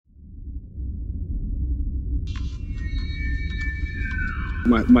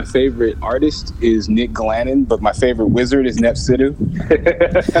My favorite artist is Nick Glannon, but my favorite wizard is Sidhu.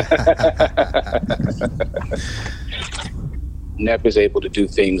 Nep is able to do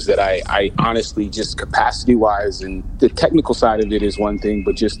things that I honestly, just capacity-wise, and the technical side of it is one thing,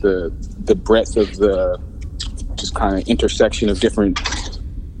 but just the breadth of the just kind of intersection of different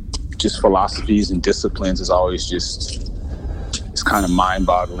just philosophies and disciplines is always just, it's kind of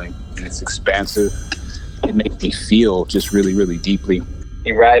mind-boggling, and it's expansive. It makes me feel just really, really deeply.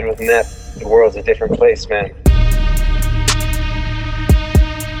 You ride with Nep, the world's a different place, man.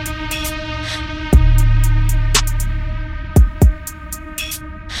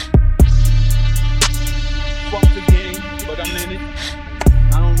 Fuck the game, but I'm in it.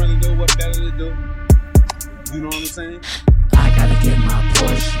 I don't really know what better to do. You know what I'm saying? I gotta get my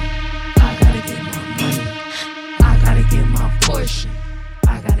portion. I gotta get my money. I gotta get my portion.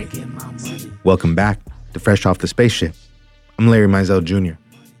 I gotta get my money. Welcome back to Fresh Off the Spaceship. I'm Larry Mizell Jr.,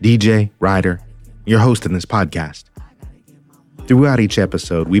 DJ, writer, your host in this podcast. Throughout each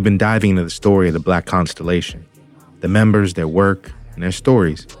episode, we've been diving into the story of the Black Constellation, the members, their work, and their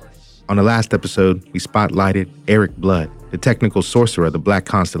stories. On the last episode, we spotlighted Eric Blood, the technical sorcerer of the Black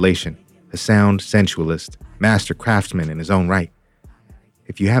Constellation, a sound sensualist, master craftsman in his own right.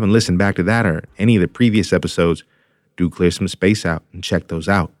 If you haven't listened back to that or any of the previous episodes, do clear some space out and check those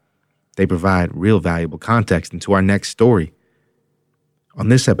out. They provide real valuable context into our next story. On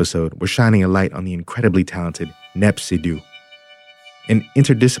this episode, we're shining a light on the incredibly talented Nep Sidhu, an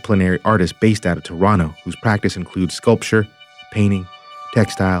interdisciplinary artist based out of Toronto whose practice includes sculpture, painting,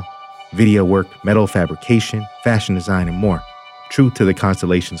 textile, video work, metal fabrication, fashion design, and more, true to the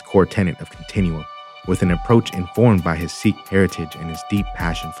Constellation's core tenet of continuum, with an approach informed by his Sikh heritage and his deep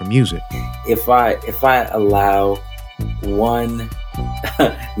passion for music. If I allow one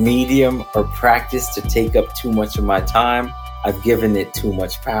medium or practice to take up too much of my time, I've given it too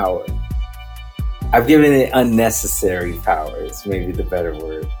much power. I've given it unnecessary power, is maybe the better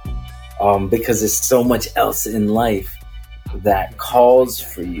word. Because there's so much else in life that calls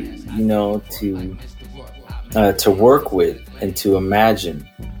for you, to work with and to imagine.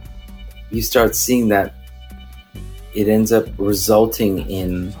 You start seeing that it ends up resulting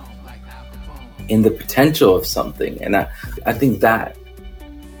in the potential of something. And I think that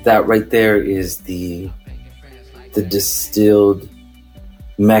right there is the distilled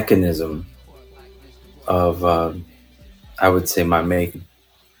mechanism of, I would say, my making.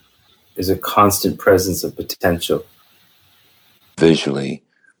 There's a constant presence of potential. Visually,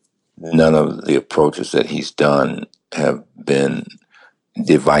 none of the approaches that he's done have been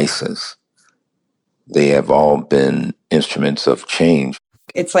devices. They have all been instruments of change.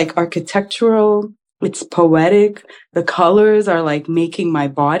 It's like architectural, it's poetic. The colors are like making my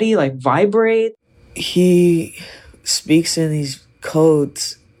body like vibrate. He speaks in these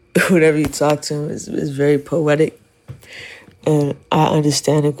codes. Whenever you talk to him, it's very poetic. And I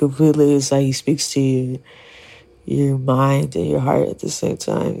understand it completely. It's like he speaks to your mind and your heart at the same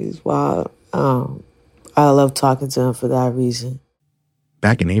time. He's wild. I love talking to him for that reason.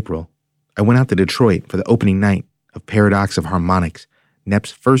 Back in April, I went out to Detroit for the opening night of Paradox of Harmonics,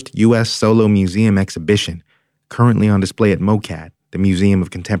 Nep's first U.S. solo museum exhibition, currently on display at MoCAD, the Museum of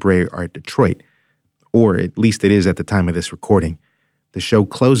Contemporary Art Detroit, or at least it is at the time of this recording. The show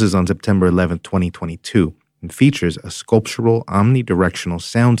closes on September 11, 2022, and features a sculptural omnidirectional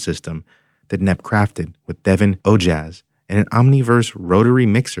sound system that Nep crafted with Devin Ojaz and an Omniverse rotary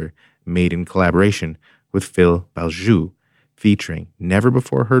mixer made in collaboration with Phil Baljou, featuring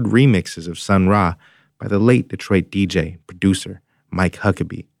never-before-heard remixes of Sun Ra by the late Detroit DJ producer Mike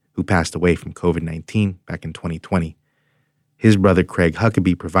Huckabee, who passed away from COVID-19 back in 2020. His brother Craig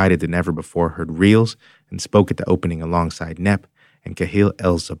Huckabee provided the never-before-heard reels and spoke at the opening alongside Nep and Kahil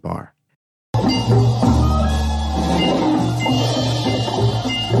El-Zabar.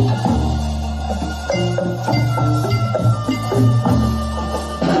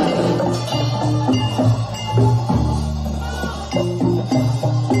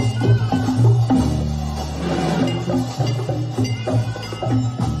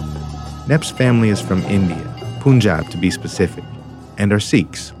 Nep's family is from India, Punjab to be specific, and are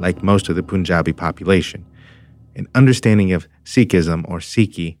Sikhs, like most of the Punjabi population. An understanding of Sikhism, or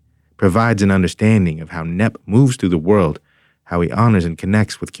Sikhi, provides an understanding of how Nep moves through the world, how he honors and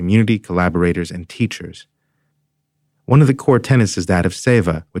connects with community collaborators and teachers. One of the core tenets is that of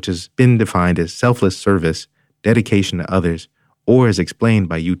seva, which has been defined as selfless service, dedication to others, or as explained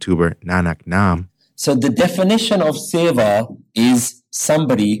by YouTuber Nanak Naam. So the definition of seva is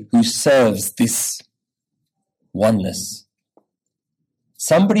somebody who serves this oneness.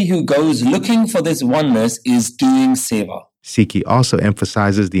 Somebody who goes looking for this oneness is doing seva. Siki also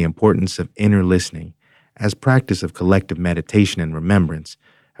emphasizes the importance of inner listening as practice of collective meditation and remembrance,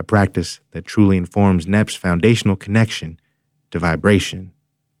 a practice that truly informs Nep's foundational connection to vibration.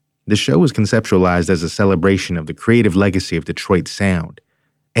 The show was conceptualized as a celebration of the creative legacy of Detroit sound,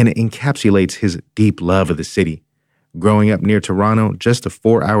 and it encapsulates his deep love of the city. Growing up near Toronto, just a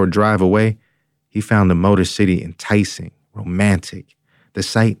 4-hour drive away, he found the Motor City enticing, romantic, the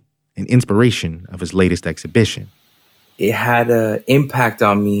site and inspiration of his latest exhibition. It had an impact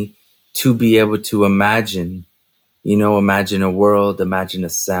on me to be able to imagine a world, imagine a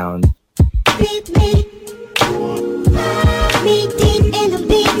sound. Beat me deep in the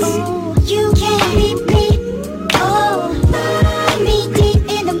beats. You can't beat me. Oh, me deep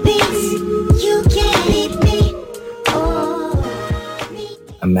in the beats. You can't beat me.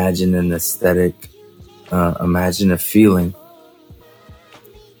 Oh, imagine an aesthetic. Imagine a feeling.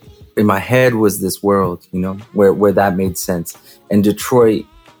 In my head was this world, where that made sense. And Detroit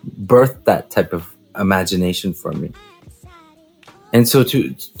birthed that type of imagination for me. And so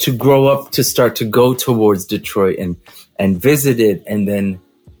to grow up, to start to go towards Detroit and visit it, and then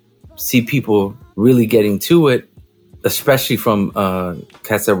see people really getting to it, especially from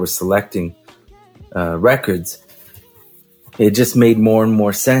cats that were selecting records, it just made more and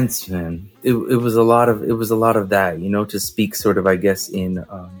more sense, man. It was a lot of that, to speak sort of, I guess, in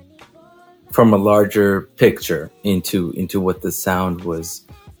from a larger picture into what the sound was,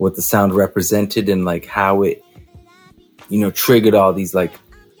 what the sound represented, and like how it, triggered all these like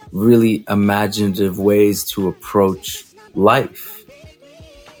really imaginative ways to approach life.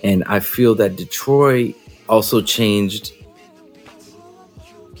 And I feel that Detroit also changed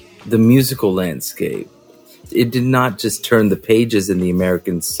the musical landscape. It did not just turn the pages in the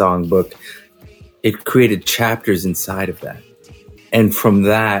American songbook. It created chapters inside of that. And from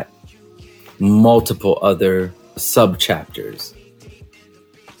that, multiple other sub-chapters.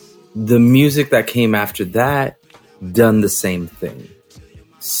 The music that came after that done the same thing.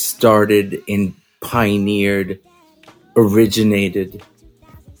 Started and pioneered, originated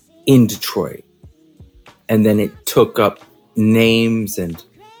in Detroit. And then it took up names and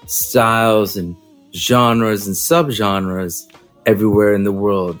styles and genres and subgenres everywhere in the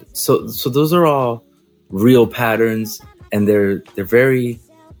world. So those are all real patterns, and they're very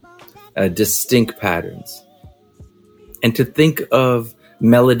distinct patterns. And to think of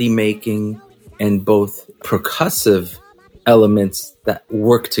melody making and both percussive elements that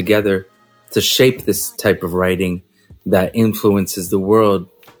work together to shape this type of writing that influences the world,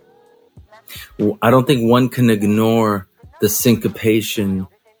 I don't think one can ignore the syncopation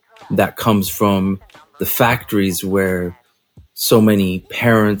that comes from the factories where so many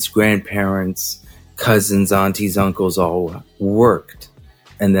parents, grandparents, cousins, aunties, uncles all worked.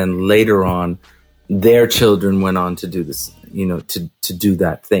 And then later on, their children went on to do this, to do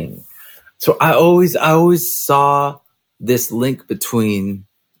that thing. So I always saw this link between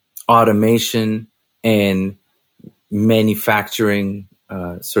automation and manufacturing,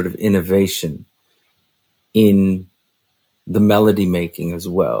 sort of innovation in the melody making as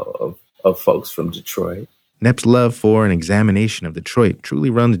well of folks from Detroit. Nep's love for and examination of Detroit truly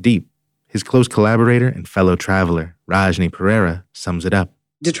runs deep. His close collaborator and fellow traveler, Rajni Pereira, sums it up.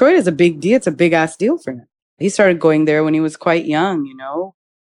 Detroit is a big deal. It's a big-ass deal for him. He started going there when he was quite young,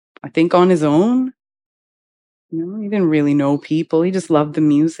 I think on his own. He didn't really know people. He just loved the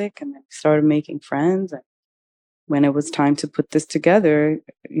music, and then started making friends. And when it was time to put this together,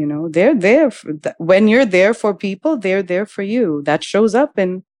 they're there. When you're there for people, they're there for you. That shows up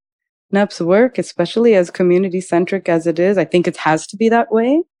in Nep's work, especially as community-centric as it is. I think it has to be that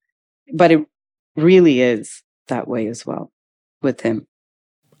way, but it really is that way as well with him.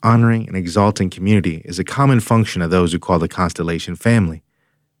 Honoring and exalting community is a common function of those who call the Constellation family.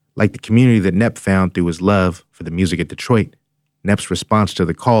 Like the community that Nep found through his love for the music at Detroit, Nep's response to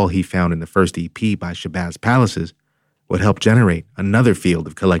the call he found in the first EP by Shabazz Palaces would help generate another field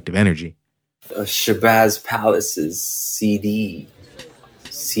of collective energy. Shabazz Palaces CD,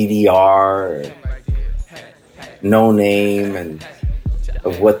 CDR, no name, and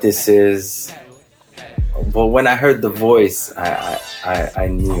of what this is. But when I heard the voice, I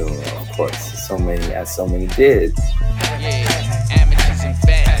knew, of course, so many did. Yeah, amateurs and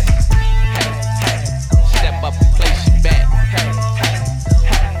vets. Step up and place your bet.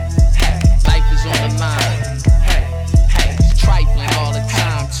 Life is on the line. It's trifling all the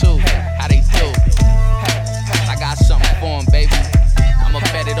time, too. How they do. I got something for 'em, baby. I'ma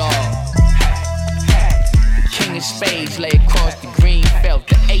bet it all. The king of spades lay across the green belt.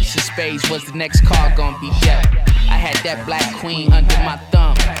 The ace of spades was the next card gonna be dealt. I had that black queen under my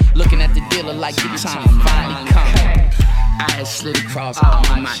thumb, looking at the dealer like the time finally come. I had slid across all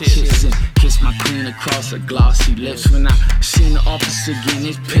my chips and kissed my queen across her glossy lips. When I seen the officer getting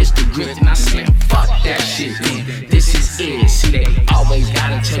his pistol gripped, and I slammed, fuck that shit, man. This is it. See, they always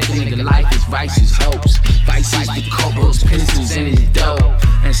gotta take a nigga life. His vices, hopes. Vices, the cobras, pistols, and his dope.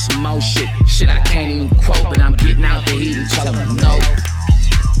 And some more shit. Shit I can't even quote, but I'm getting out the heat and tell them no.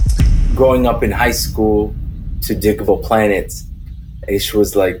 Growing up in high school to Diggable Planets, Ish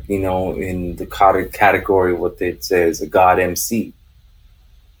was like, you know, in the category, what they'd say is a God MC.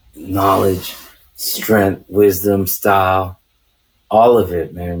 Knowledge, strength, wisdom, style, all of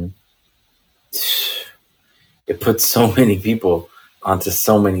it, man. It puts so many people onto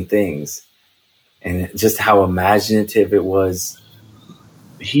so many things. And just how imaginative it was.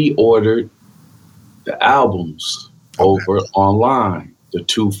 He ordered the albums over online, the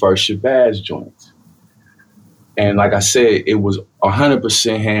 2 first Shabazz joints. And like I said, it was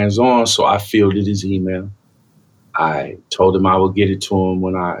 100% hands-on, so I fielded his email. I told him I would get it to him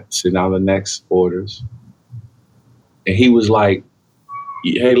when I sent out the next orders. And he was like,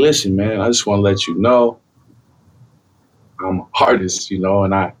 hey, listen, man, I just want to let you know I'm an artist, you know,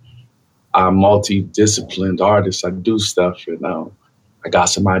 and I'm a multi-disciplined artist. I do stuff, you know. I got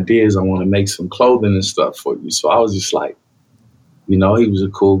some ideas. I want to make some clothing and stuff for you. So I was just like, you know, he was a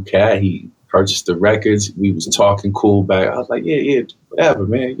cool cat. He purchased the records. We was talking cool back. I was like, yeah, whatever,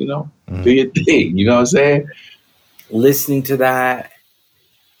 man, you know, do your thing. You know what I'm saying? Listening to that,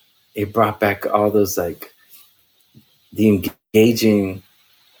 it brought back all those, like, the engaging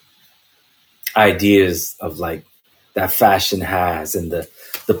ideas of, like, that fashion has, and the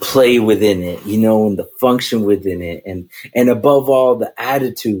play within it, you know, and the function within it, and above all, the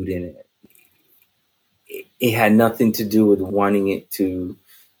attitude in it. It had nothing to do with wanting it to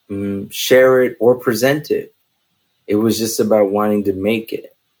share it or present it. It was just about wanting to make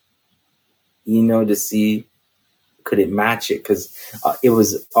it, you know, to see, could it match it? Because it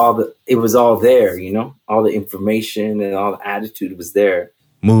was all there, you know, all the information and all the attitude was there.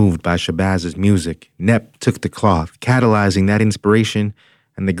 Moved by Shabazz's music, Nep took the cloth, catalyzing that inspiration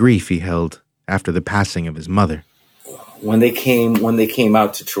and the grief he held after the passing of his mother. When they came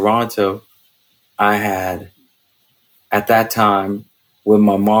out to Toronto, I had, at that time, with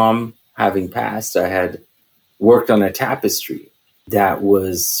my mom having passed, I had worked on a tapestry that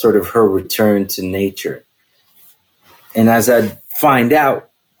was sort of her return to nature. And as I'd find out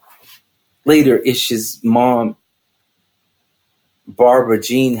later, Ish's mom, Barbara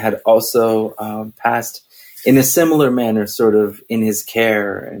Jean, had also passed in a similar manner, sort of in his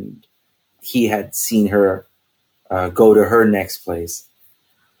care, and he had seen her go to her next place.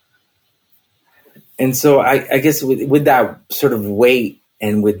 And so I guess with that sort of weight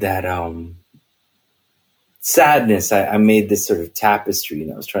and with that sadness, I made this sort of tapestry. You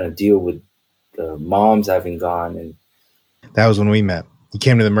know, I was trying to deal with the moms having gone. And that was when we met. You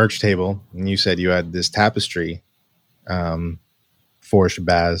came to the merch table and you said you had this tapestry for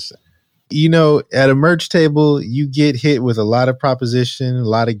Shabazz. You know, at a merch table, you get hit with a lot of proposition, a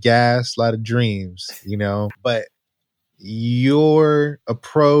lot of gas, a lot of dreams, you know, but your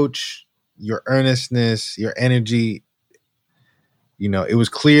approach, your earnestness, your energy, you know, it was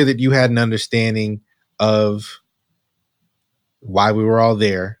clear that you had an understanding of why we were all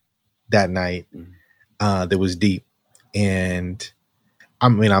there that night that was deep. And I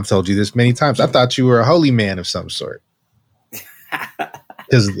mean, I've told you this many times. I thought you were a holy man of some sort.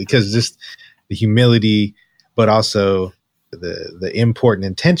 Because just the humility, but also the important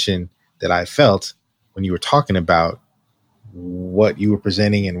intention that I felt when you were talking about what you were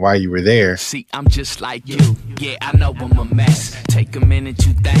presenting and why you were there. See, I'm just like you. Yeah, I know I'm a mess. Take a minute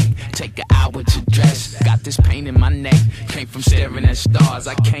to think. Take an hour to dress. Got this pain in my neck. Came from staring at stars.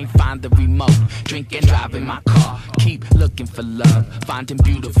 I can't find the remote. Drinking, driving my car. Keep looking for love. Finding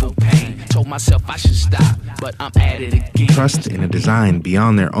beautiful pain. Told myself I should stop, but I'm at it again. Trust in a design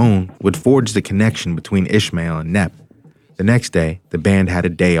beyond their own would forge the connection between Ishmael and Nep. The next day, the band had a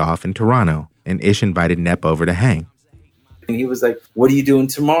day off in Toronto, and Ish invited Nep over to hang. And he was like, what are you doing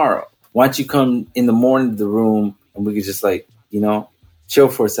tomorrow? Why don't you come in the morning to the room and we could just, like, you know, chill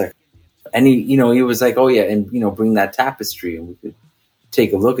for a second. And he was like, oh yeah, and, you know, bring that tapestry and we could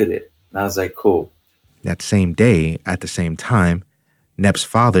take a look at it. And I was like, cool. That same day, at the same time, Nep's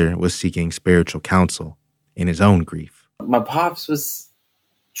father was seeking spiritual counsel in his own grief. My pops was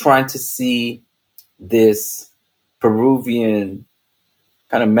trying to see this Peruvian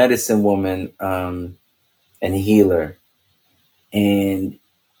kind of medicine woman and healer. And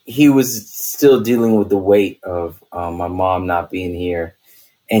he was still dealing with the weight of my mom not being here.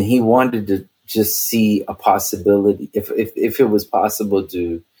 And he wanted to just see a possibility, if it was possible,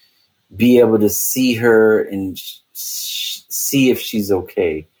 to be able to see her and see if she's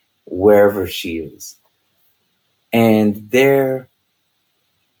okay wherever she is. And their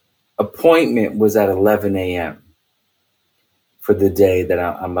appointment was at 11 a.m. for the day that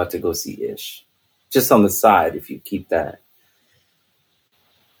I'm about to go see Ish. Just on the side, if you keep that.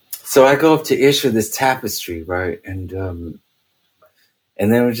 So I go up to Ish with this tapestry, right? And then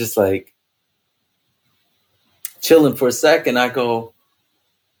we're just like chilling for a second. I go,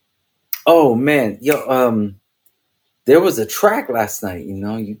 oh man, there was a track last night,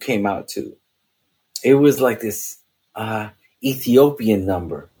 you came out to. It was like this Ethiopian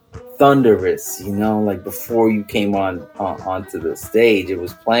number, Thunderous, like before you came onto the stage, it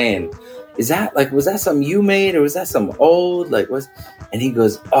was playing. Was that something you made, or was that some old, and he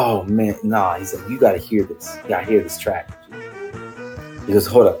goes, oh man, nah, he's like, you gotta hear this. You gotta hear this track. He goes,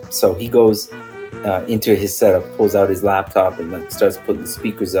 hold up. So he goes into his setup, pulls out his laptop, and starts putting the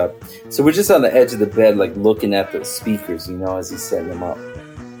speakers up. So we're just on the edge of the bed, looking at the speakers, as he's setting them up.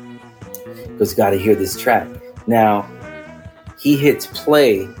 He goes, gotta hear this track. Now, he hits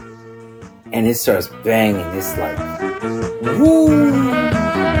play, and it starts banging. It's like, woo!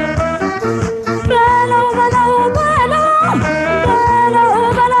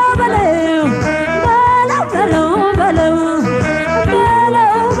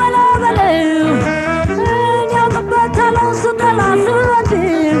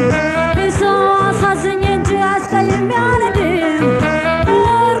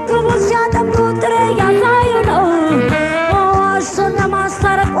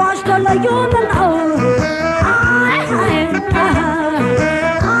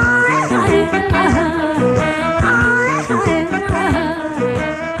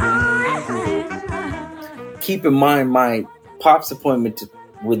 Keep in mind, my pop's appointment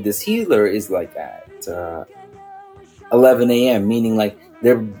with this healer is like at 11 a.m., meaning like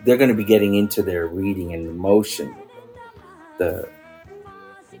they're going to be getting into their reading and emotion, the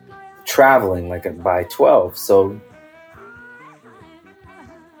traveling like by 12. So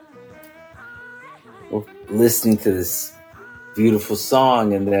we're listening to this beautiful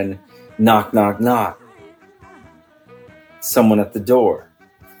song, and then knock, knock, knock. Someone at the door.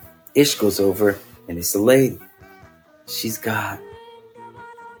 Ish goes over, and it's a lady. She's got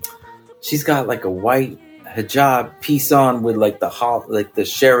like a white hijab piece on with like the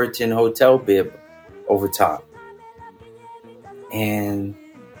Sheraton hotel bib over top. And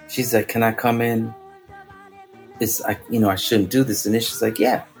she's like, can I come in? I shouldn't do this. And she's like,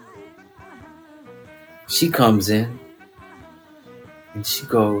 yeah. She comes in and she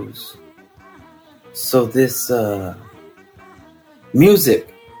goes, so this music,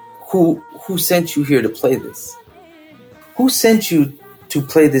 who sent you here to play this? Who sent you to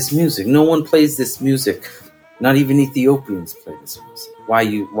play this music? No one plays this music. Not even Ethiopians play this music. Why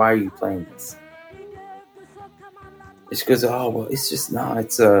are you playing this? And she goes, oh, well, it's just,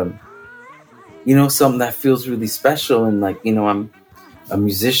 it's something that feels really special. And I'm a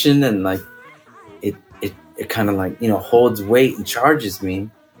musician, and it kind of holds weight and charges me.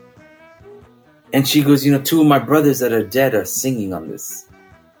 And she goes, two of my brothers that are dead are singing on this.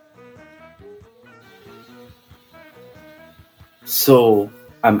 So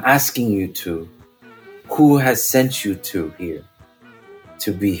I'm asking you two, who has sent you to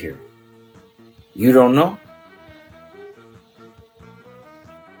be here? You don't know?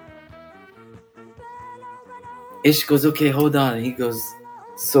 Ish goes, okay, hold on. And he goes,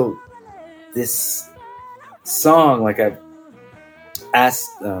 so this song, I've asked,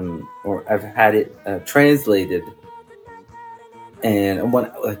 or I've had it translated, and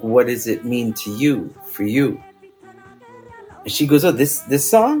what does it mean to you, for you? And she goes, oh, this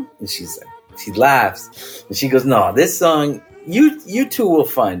song? And she laughs. And she goes, no, this song, you two will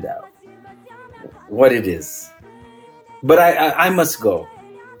find out what it is. But I must go.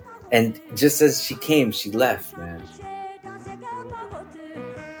 And just as she came, she left, man.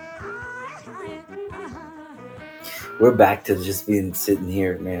 We're back to just sitting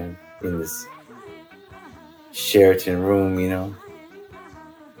here, man, in this Sheraton room,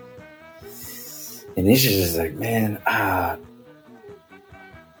 And it's just like, man,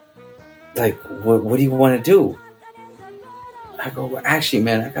 what do you want to do? I go, well, actually,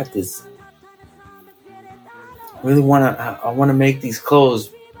 man, I got this. I want to make these clothes,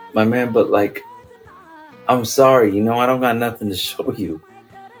 my man, but I'm sorry, I don't got nothing to show you.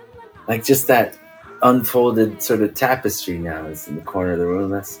 Just that unfolded sort of tapestry now is in the corner of the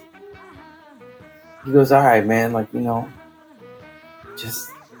room. He goes, all right, man, just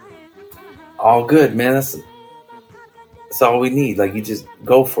all good, man. That's all we need. You just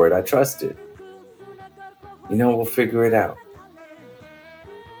go for it. I trust it. We'll figure it out.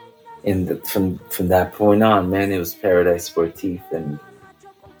 And from that point on, man, it was Paradise Sportif, and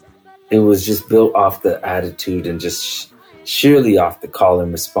it was just built off the attitude and just sheerly off the call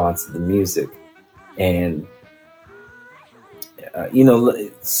and response to the music. And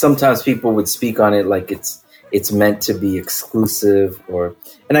sometimes people would speak on it like it's meant to be exclusive,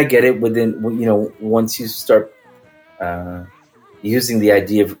 and I get it. Within, once you start using the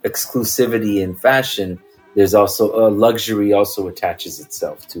idea of exclusivity in fashion, there's also a luxury also attaches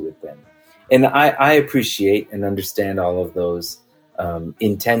itself to it then. And I appreciate and understand all of those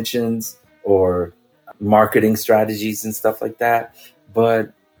intentions or marketing strategies and stuff like that.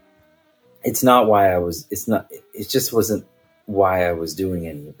 But it just wasn't why I was doing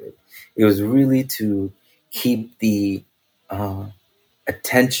any of it. It was really to keep the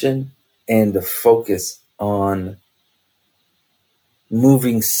attention and the focus on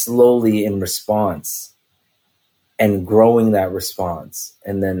moving slowly in response and growing that response,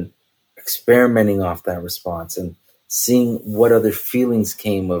 and then experimenting off that response and seeing what other feelings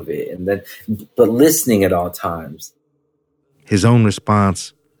came of it, but listening at all times. His own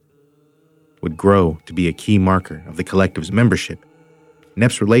response would grow to be a key marker of the collective's membership.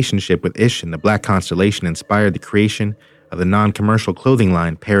 Nep's relationship with Ish and the Black Constellation inspired the creation of the non-commercial clothing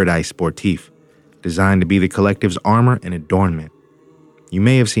line Paradise Sportif, designed to be the collective's armor and adornment. You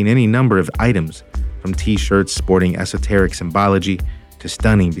may have seen any number of items, from t-shirts sporting esoteric symbology to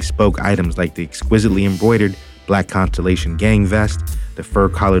stunning bespoke items like the exquisitely embroidered Black Constellation gang vest, the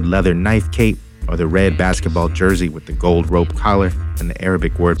fur-collared leather knife cape, or the red basketball jersey with the gold rope collar and the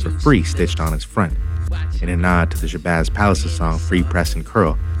Arabic word for free stitched on its front, in a nod to the Shabazz Palace's song Free Press and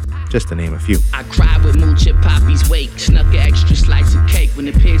Curl, just to name a few. I cried with Moochie Poppy's wake, snuck an extra slice of cake. When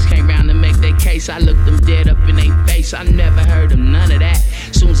the pigs came round to make their case, I looked them dead up in their face. I never heard them, none of that.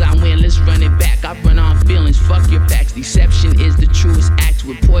 Soon as I win, let's run it back. I run on feelings, fuck your facts. Deception is the truest act.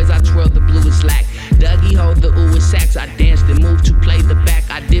 With poise, I twirl the bluest lack. Dougie hold the oohest sax. I danced and moved to play the back.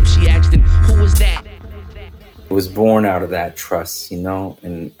 I dipped, she asked him, who was that? It was born out of that trust, and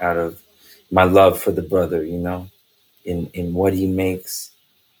out of my love for the brother, in what he makes,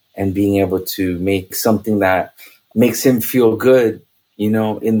 and being able to make something that makes him feel good, in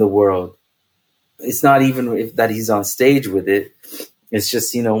the world. It's not even that he's on stage with it. It's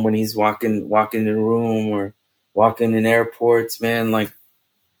just, when he's walking in a room or walking in airports, man, like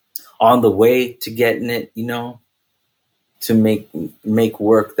on the way to getting it, to make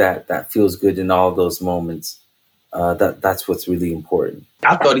work that feels good in all those moments. That's what's really important.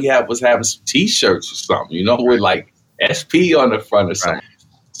 I thought he was having some T-shirts or something, with like SP on the front or something. Right.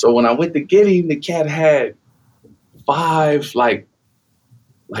 So when I went to get him, the cat had 5 like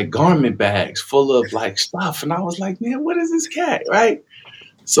garment bags full of like stuff, and I was like, man, what is this cat, right?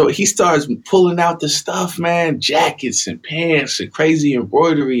 So he starts pulling out the stuff, man, jackets and pants and crazy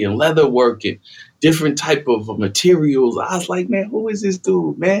embroidery and leather work and different type of materials. I was like, man, who is this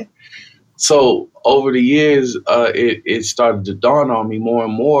dude, man? So over the years, it started to dawn on me more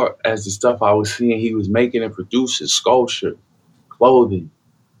and more as the stuff I was seeing he was making and producing, sculpture, clothing,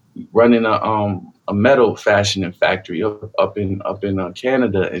 running a metal fashioning factory up in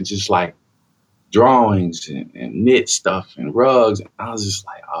Canada, and just like drawings and knit stuff and rugs. And I was just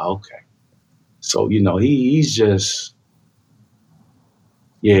like, oh, okay. So, he's just,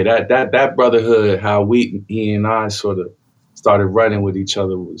 that brotherhood, how he and I sort of started running with each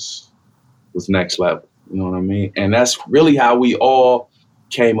other was next level. You know what I mean? And that's really how we all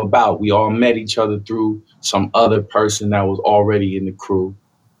came about. We all met each other through some other person that was already in the crew.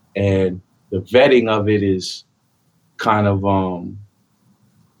 And the vetting of it is kind of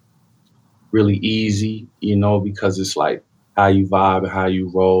really easy, because it's like how you vibe and how you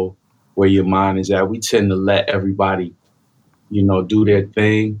roll, where your mind is at. We tend to let everybody, do their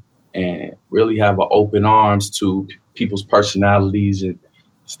thing and really have an open arms to people's personalities and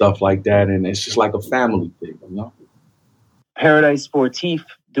stuff like that. And it's just like a family thing, Paradise Sportif,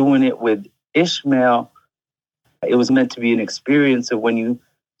 doing it with Ishmael, it was meant to be an experience of when you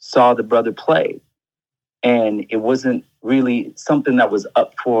saw the brother play. And it wasn't really something that was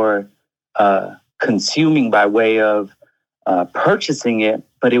up for consuming by way of purchasing it,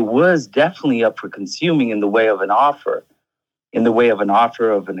 but it was definitely up for consuming in the way of an offer,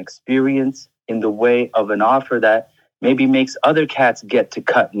 of an experience, in the way of an offer that maybe makes other cats get to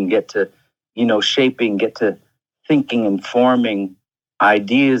cut and get to, shaping, get to thinking and forming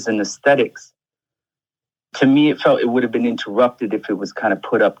ideas and aesthetics. To me, it felt it would have been interrupted if it was kind of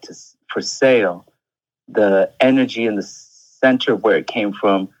put up for sale. The energy in the center where it came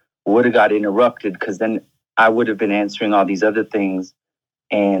from would have got interrupted, because then I would have been answering all these other things,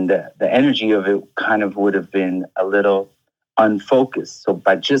 and the energy of it kind of would have been a little unfocused. So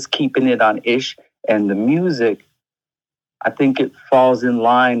by just keeping it on Ish and the music, I think it falls in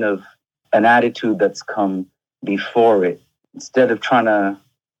line of an attitude that's come before it. Instead of trying to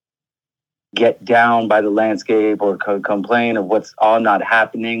get down by the landscape or complain of what's all not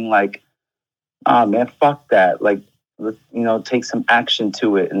happening, like, oh man, fuck that. Like, you know, take some action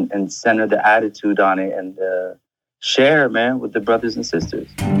to it and center the attitude on it and share, man, with the brothers and sisters.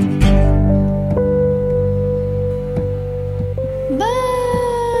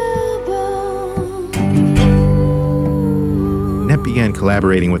 Nep began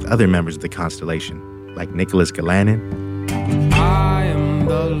collaborating with other members of the Constellation, like Nicholas Galanin. I am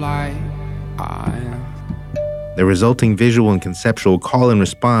the light. I am. The resulting visual and conceptual call and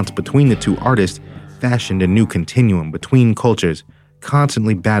response between the two artists fashioned a new continuum between cultures,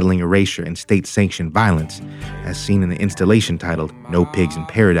 constantly battling erasure and state-sanctioned violence, as seen in the installation titled No Pigs in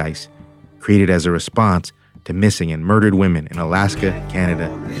Paradise, created as a response to missing and murdered women in Alaska,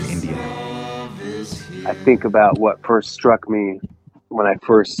 Canada, and India. I think about what first struck me when I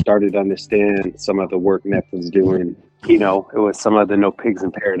first started to understand some of the work Nep was doing. You know, it was some of the No Pigs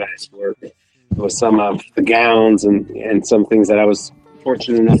in Paradise work. It was some of the gowns and some things that I was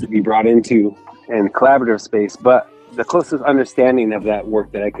fortunate enough to be brought into in collaborative space. But the closest understanding of that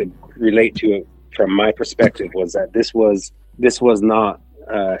work that I could relate to it from my perspective was that this was not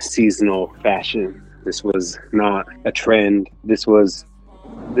seasonal fashion. This was not a trend. This was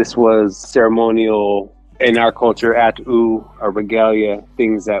ceremonial in our culture, atu, a regalia,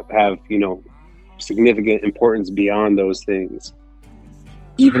 things that have, you know, significant importance beyond those things.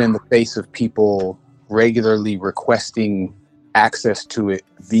 Even in the face of people regularly requesting access to it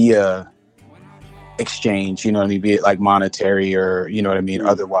via exchange, you know what I mean, be it like monetary or, you know what I mean,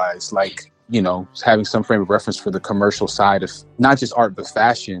 otherwise, like, you know, having some frame of reference for the commercial side of not just art but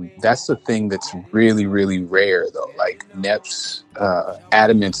fashion, that's the thing that's really, really rare though. Like Nep's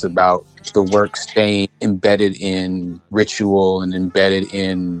adamance about the work staying embedded in ritual and embedded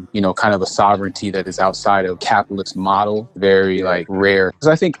in, you know, kind of a sovereignty that is outside of capitalist model, very like rare. Because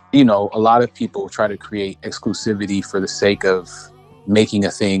I think, you know, a lot of people try to create exclusivity for the sake of making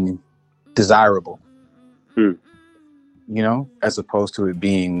a thing desirable. You know, as opposed to it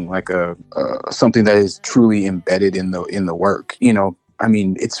being like a something that is truly embedded in the work. You know, I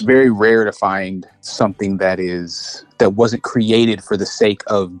mean, it's very rare to find something that wasn't created for the sake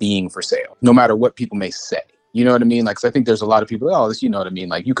of being for sale, no matter what people may say. You know what I mean? Like, 'cause I think there's a lot of people, oh, this, you know what I mean?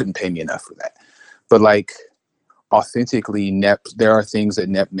 Like, you couldn't pay me enough for that. But like, authentically, Nep, there are things that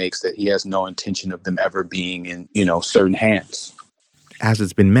Nep makes that he has no intention of them ever being in, you know, certain hands. As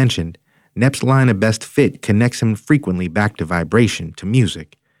it's been mentioned, Nep's line of best fit connects him frequently back to vibration, to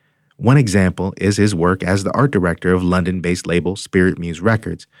music. One example is his work as the art director of London-based label Spirit Muse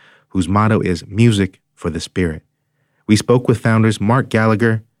Records, whose motto is Music for the Spirit. We spoke with founders Mark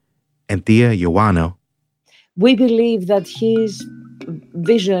Gallagher and Thea Ioano. We believe that his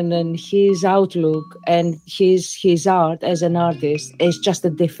vision and his outlook and his art as an artist is just a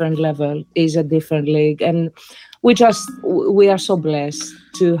different level, is a different league. And we are so blessed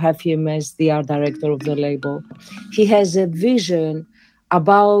to have him as the art director of the label. He has a vision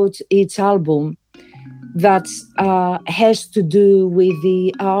about each album that has to do with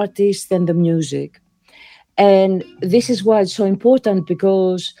the artist and the music. And this is why it's so important,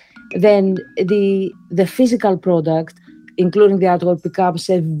 because then the physical product, including the artwork, becomes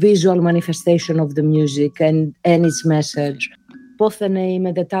a visual manifestation of the music and its message. Both the name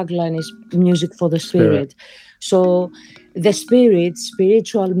and the tagline is Music for the Spirit. So the spirit,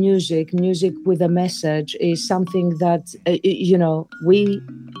 spiritual music, music with a message, is something that, you know, we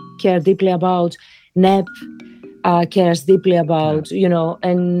care deeply about. Nep cares deeply about, you know,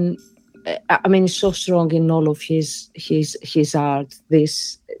 and I mean, it's so strong in all of his art,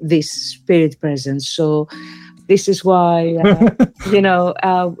 this spirit presence. So this is why, you know,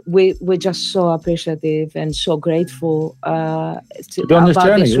 we're just so appreciative and so grateful about this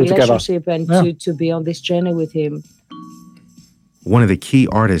relationship and to be on this journey with him. One of the key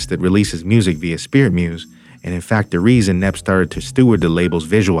artists that releases music via Spirit Muse, and in fact the reason Nep started to steward the label's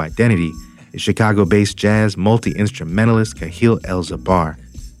visual identity, is Chicago-based jazz multi-instrumentalist Kahil El-Zabar.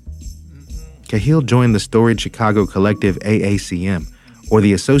 Kahil joined the storied Chicago collective AACM, or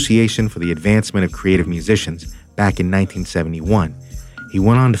the Association for the Advancement of Creative Musicians, back in 1971. He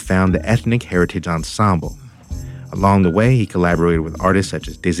went on to found the Ethnic Heritage Ensemble. Along the way, he collaborated with artists such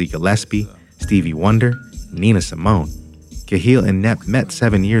as Dizzy Gillespie, Stevie Wonder, and Nina Simone. Kahil and Nep met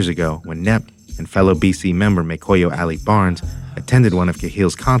 7 years ago when Nep and fellow BC member Makoyo Ali Barnes attended one of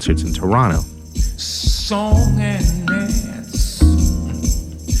Kahil's concerts in Toronto. Song and dance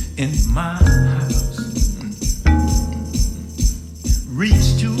in my house.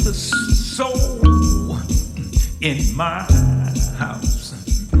 reach to the soul in my house.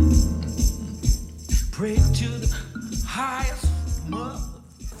 Pray to the highest mother.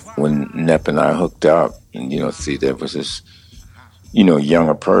 When Nep and I hooked up, and see, there was this,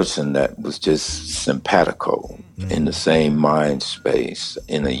 younger person that was just simpatico in the same mind space,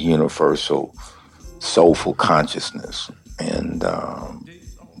 in a universal, soulful consciousness. And,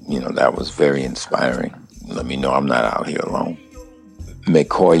 that was very inspiring. Let me know I'm not out here alone.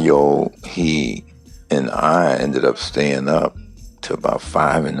 Mekoyo, he and I ended up staying up to about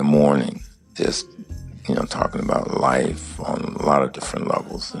 5 a.m, just, talking about life on a lot of different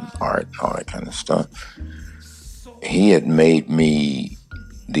levels and art and all that kind of stuff. He had made me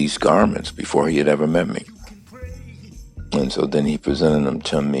these garments before he had ever met me. And so then he presented them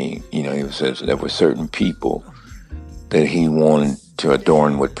to me. He says there were certain people that he wanted to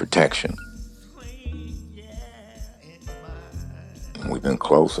adorn with protection. And we've been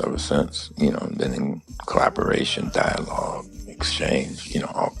close ever since, been in collaboration, dialogue, exchange,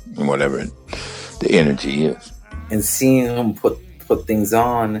 whatever the energy is. And seeing him put things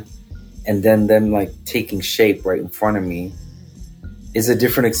on and then them like taking shape right in front of me is a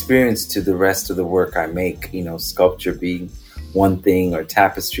different experience to the rest of the work I make. Sculpture being one thing or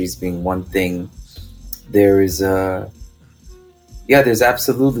tapestries being one thing. There's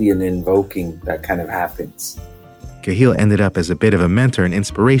absolutely an invoking that kind of happens. Kahil ended up as a bit of a mentor and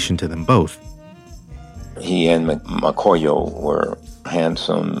inspiration to them both. He and Mekoyo were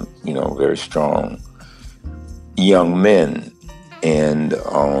handsome, very strong young men. And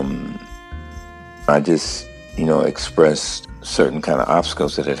I just, expressed certain kind of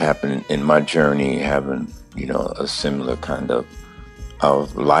obstacles that had happened in my journey, having, a similar kind of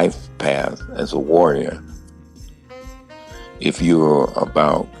life path as a warrior. If you're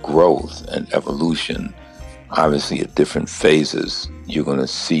about growth and evolution, obviously at different phases, you're going to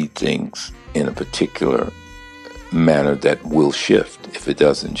see things in a particular manner that will shift. If it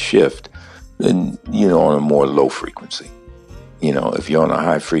doesn't shift, then you're on a more low frequency. If you're on a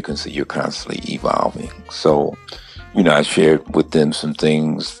high frequency, you're constantly evolving. So, I shared with them some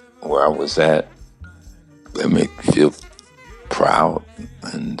things where I was at that make me feel proud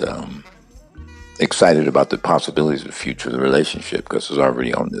and excited about the possibilities of the future of the relationship, because it's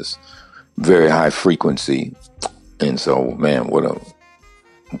already on this very high frequency. And so, man, what a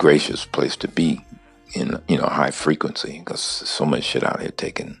gracious place to be in, high frequency, because there's so much shit out here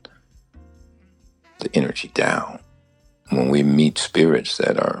taking the energy down. When we meet spirits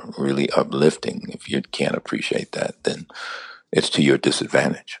that are really uplifting, if you can't appreciate that, then it's to your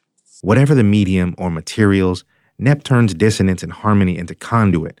disadvantage. Whatever the medium or materials, Nep turns dissonance and harmony into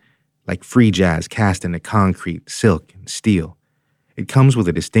conduit, like free jazz cast into concrete, silk, and steel. It comes with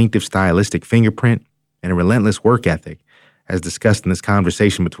a distinctive stylistic fingerprint and a relentless work ethic, as discussed in this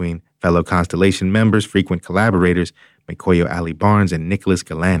conversation between fellow Constellation members, frequent collaborators, Mekoyo Ali Barnes and Nicholas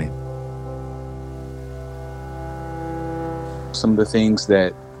Galanin. Some of the things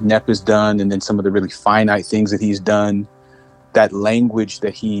that Nep has done, and then some of the really finite things that he's done, that language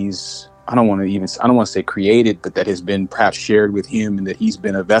that he's, I don't want to say created, but that has been perhaps shared with him and that he's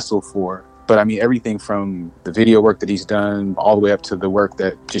been a vessel for. But I mean, everything from the video work that he's done all the way up to the work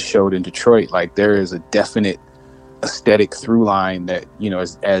that just showed in Detroit, like there is a definite aesthetic through line that,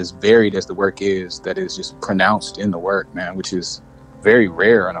 as varied as the work is, that is just pronounced in the work, man, which is very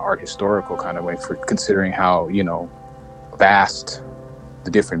rare in an art historical kind of way, for considering how, vast the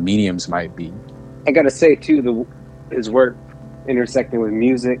different mediums might be. I gotta say too, his work intersecting with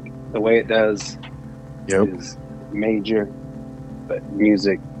music, the way it does, is major. But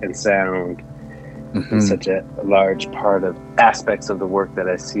music and sound is such a large part of aspects of the work that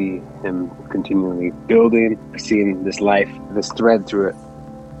I see him continually building. I've seen this life, this thread through it,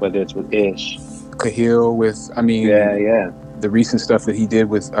 whether it's with Ish, Kahil, with the recent stuff that he did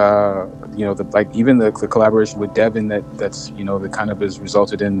with even the collaboration with Devin that's that kind of has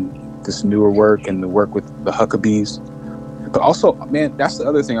resulted in this newer work, and the work with the Huckabees. But also, man, that's the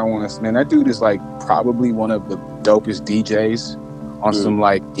other thing I want to, man, that dude is like probably one of the dopest DJs on some,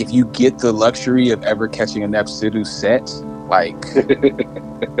 like, if you get the luxury of ever catching a Nep Sidhu set, like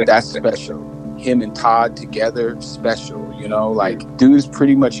that's special. Him and Todd together, special, like dude's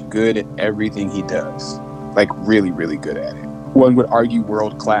pretty much good at everything he does, like really, really good at it. One would argue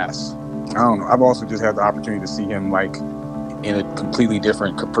world class. I don't know. I've also just had the opportunity to see him like in a completely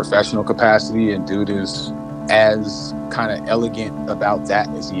different professional capacity, and dude is as kind of elegant about that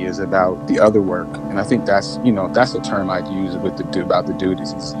as he is about the other work. And I think that's a term I'd use with the dude, about the dude,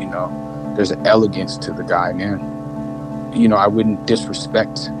 is he's, there's an elegance to the guy, man. I wouldn't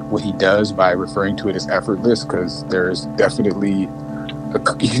disrespect what he does by referring to it as effortless, because there's definitely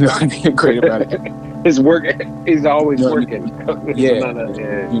you know what I mean, a great amount of his work. He's always You know what I working.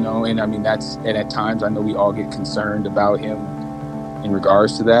 yeah, you know, and I mean and at times I know we all get concerned about him in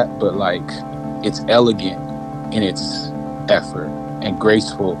regards to that, but like it's elegant in its effort and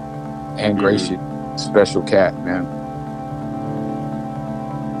graceful and gracious. Special cat, man.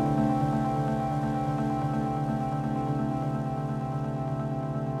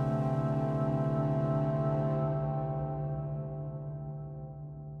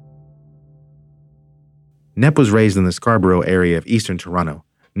 Nep was raised in the Scarborough area of eastern Toronto,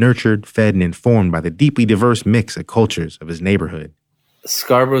 nurtured, fed, and informed by the deeply diverse mix of cultures of his neighborhood.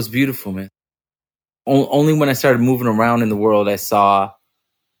 Scarborough's beautiful, man. Only when I started moving around in the world, I saw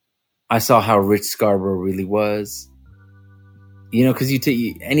how rich Scarborough really was. You know, because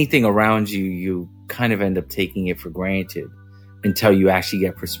anything around you, you kind of end up taking it for granted until you actually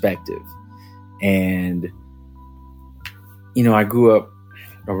get perspective. And, you know, I grew up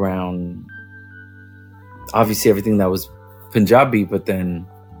around, obviously, everything that was Punjabi, but then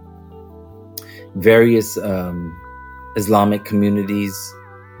various Islamic communities,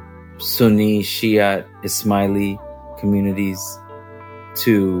 Sunni, Shia, Ismaili communities,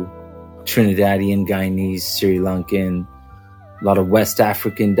 to Trinidadian, Guyanese, Sri Lankan, a lot of West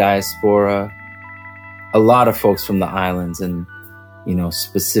African diaspora, a lot of folks from the islands, and, you know,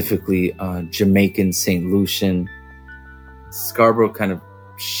 specifically Jamaican, St. Lucian. Scarborough kind of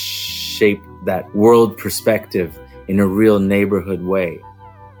shaped that world perspective in a real neighborhood way.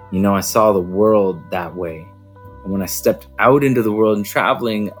 You know, I saw the world that way. And when I stepped out into the world and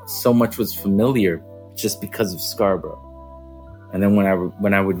traveling, so much was familiar just because of Scarborough. And then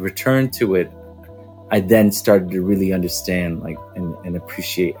when I would return to it, I then started to really understand, like, and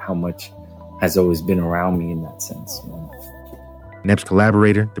appreciate how much has always been around me in that sense. You know? Nep's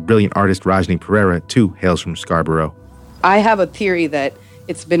collaborator, the brilliant artist Rajni Pereira, too hails from Scarborough. I have a theory that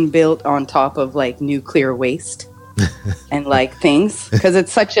it's been built on top of like nuclear waste and like things, because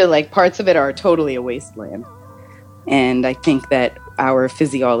it's such a, like, parts of it are totally a wasteland. And I think that our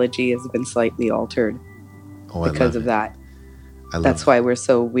physiology has been slightly altered because of that. That's why we're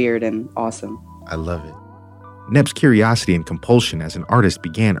so weird and awesome. I love it. Nep's curiosity and compulsion as an artist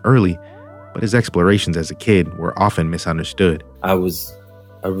began early, but his explorations as a kid were often misunderstood. I was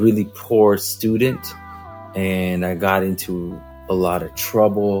a really poor student, and I got into a lot of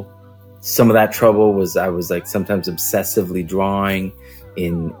trouble. Some of that trouble was I was like sometimes obsessively drawing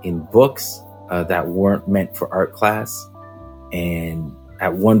in books that weren't meant for art class. And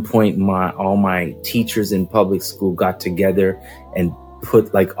at one point, all my teachers in public school got together and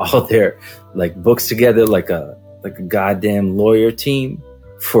put like all their like books together, like a goddamn lawyer team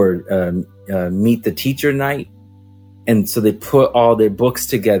for meet the teacher night. And so they put all their books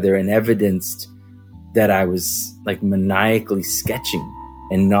together and evidenced that I was like maniacally sketching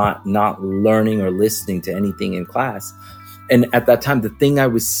and not learning or listening to anything in class. And at that time, the thing I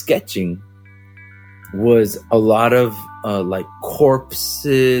was sketching was a lot of like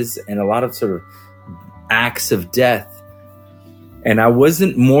corpses and a lot of sort of acts of death. And I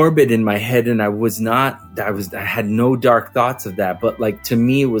wasn't morbid in my head, and I had no dark thoughts of that. But like, to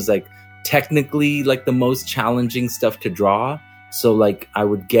me, it was like technically like the most challenging stuff to draw. So like I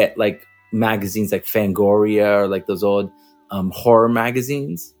would get like magazines like Fangoria or like those old horror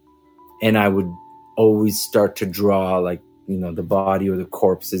magazines, and I would always start to draw like, you know, the body or the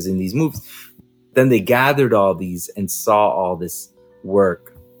corpses in these movies. Then they gathered all these and saw all this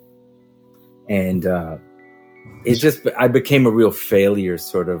work, and I became a real failure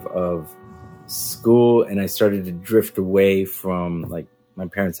sort of school, and I started to drift away from like my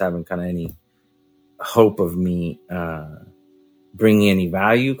parents having kind of any hope of me bringing any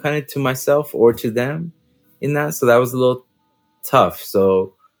value kind of to myself or to them in that. So that was a little tough.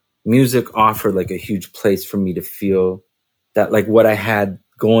 So music offered like a huge place for me to feel that like what I had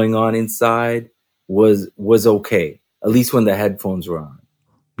going on inside was okay, at least when the headphones were on.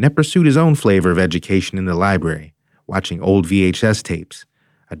 Nep pursued his own flavor of education in the library, watching old VHS tapes,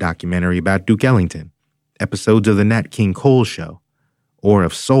 a documentary about Duke Ellington, episodes of the Nat King Cole Show, or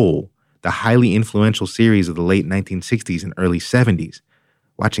of Soul, the highly influential series of the late 1960s and early 70s.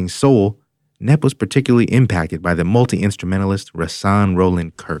 Watching Soul, Nep was particularly impacted by the multi-instrumentalist Rahsaan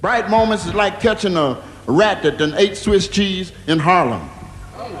Roland Kirk. Bright moments is like catching a rat that done ate Swiss cheese in Harlem.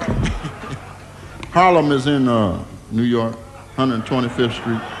 Harlem is in New York, 125th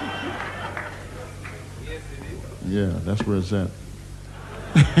Street. Yeah, that's where it's at.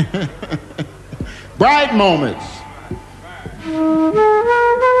 Bright moments.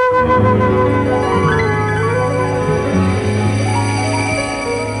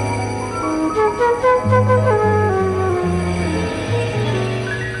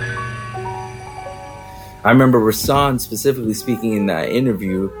 I remember Rasan specifically speaking in that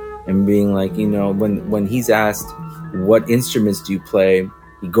interview and being like, you know, when he's asked, what instruments do you play?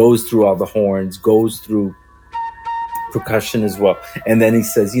 He goes through all the horns, goes through percussion as well. And then he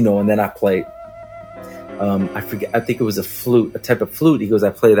says, you know, and then I play, I forget, I think it was a flute, a type of flute. He goes, I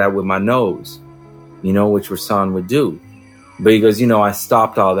play that with my nose, you know, which Rasan would do. But he goes, you know, I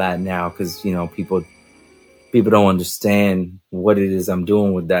stopped all that now because, you know, people don't understand what it is I'm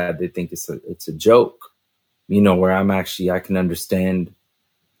doing with that. They think it's a joke, you know, where I can understand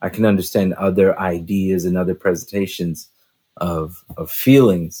other ideas and other presentations of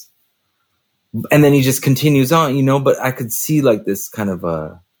feelings. And then he just continues on, you know, but I could see like this kind of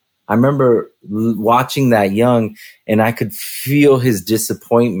I remember watching that young, and I could feel his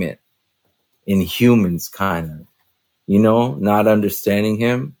disappointment in humans, kind of, you know, not understanding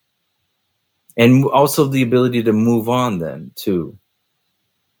him. And also the ability to move on then too.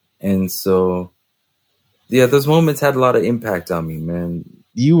 And so, yeah, those moments had a lot of impact on me, man.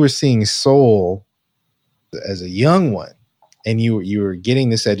 You were seeing soul as a young one, and you were getting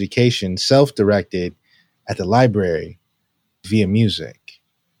this education self-directed at the library via music.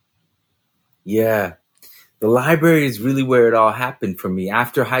 Yeah. The library is really where it all happened for me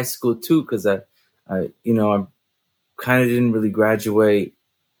after high school too, because I you know, I kind of didn't really graduate,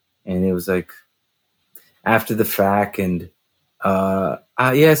 and it was like after the fact, and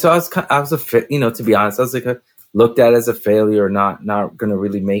yeah, so I was you know, to be honest, I was like looked at as a failure, or not gonna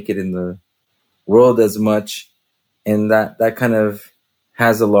really make it in the world as much, and that kind of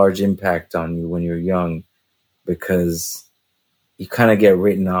has a large impact on you when you're young, because you kind of get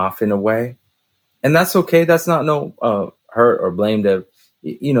written off in a way. And that's okay. That's not no hurt or blame. To,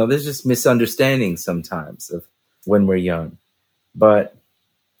 you know, there's just misunderstandings sometimes of when we're young. But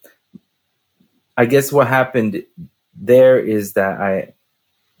I guess what happened there is that I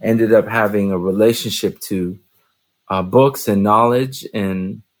ended up having a relationship to books and knowledge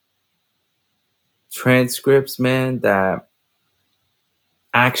and transcripts, man, that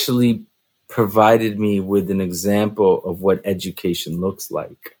actually provided me with an example of what education looks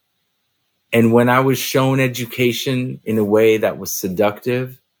like. And when I was shown education in a way that was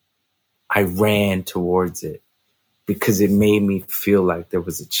seductive, I ran towards it because it made me feel like there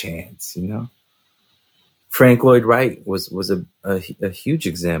was a chance, you know? Frank Lloyd Wright was a huge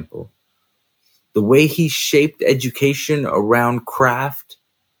example. The way he shaped education around craft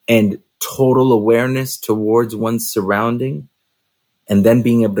and total awareness towards one's surrounding, and then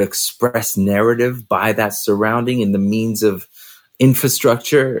being able to express narrative by that surrounding in the means of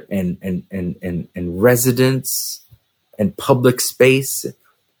infrastructure and residence and public space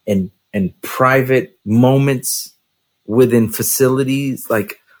and private moments within facilities,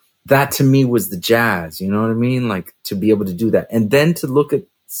 like that to me was the jazz, you know what I mean? Like to be able to do that. And then to look at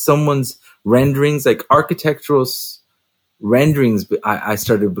someone's renderings, like architectural renderings, I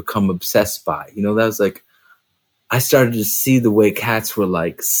started to become obsessed by, you know, that was like, I started to see the way cats were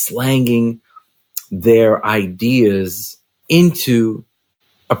like slanging their ideas into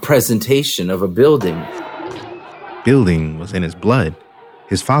a presentation of a building. Building was in his blood.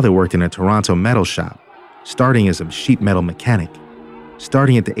 His father worked in a Toronto metal shop, starting as a sheet metal mechanic.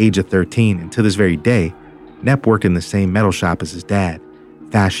 Starting at the age of 13 and to this very day, Nep worked in the same metal shop as his dad,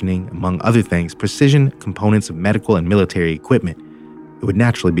 fashioning, among other things, precision components of medical and military equipment. It would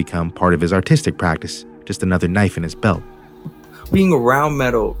naturally become part of his artistic practice, just another knife in his belt. Being around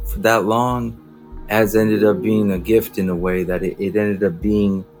metal for that long has ended up being a gift in a way that it ended up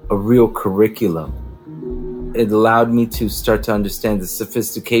being a real curriculum. It allowed me to start to understand the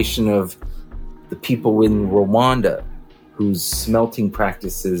sophistication of the people in Rwanda, whose smelting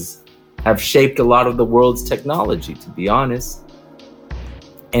practices have shaped a lot of the world's technology, to be honest.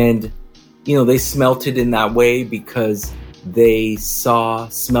 And, you know, they smelted in that way because they saw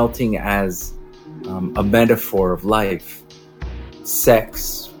smelting as a metaphor of life,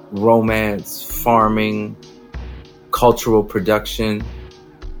 sex, romance, farming, cultural production.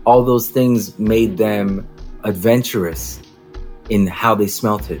 All those things made them adventurous in how they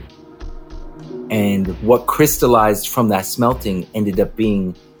smelted. And what crystallized from that smelting ended up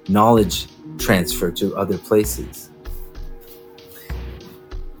being knowledge transfer to other places.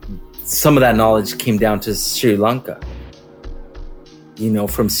 Some of that knowledge came down to Sri Lanka. You know,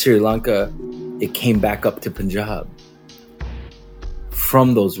 from Sri Lanka, it came back up to Punjab.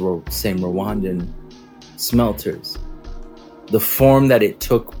 From those same Rwandan smelters. The form that it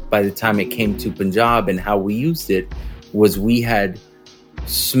took by the time it came to Punjab and how we used it was we had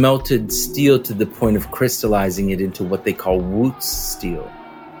smelted steel to the point of crystallizing it into what they call Woots steel.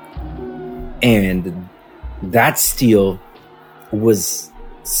 And that steel was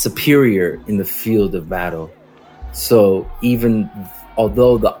superior in the field of battle. So even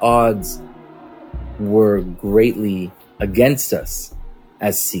although the odds were greatly against us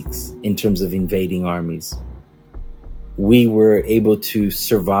as Sikhs in terms of invading armies, we were able to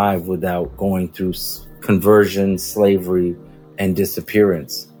survive without going through conversion, slavery, and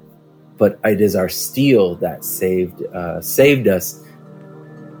disappearance. But it is our steel that saved us.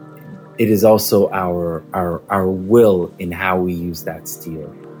 It is also our will in how we use that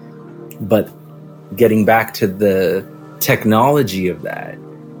steel. But getting back to the technology of that,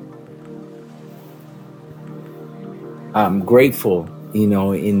 I'm grateful,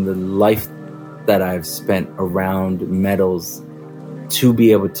 in the life that I've spent around metals, to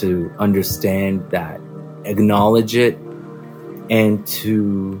be able to understand that, acknowledge it, and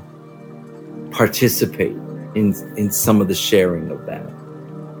to participate in some of the sharing of that.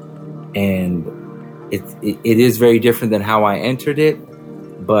 And it is very different than how I entered it,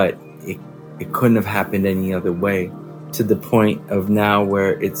 but it couldn't have happened any other way, to the point of now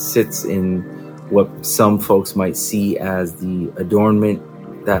where it sits in what some folks might see as the adornment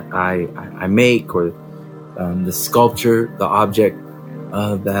that I make, or the sculpture, the object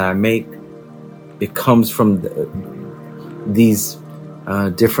that I make. It comes from these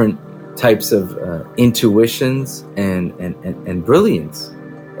different types of intuitions and brilliance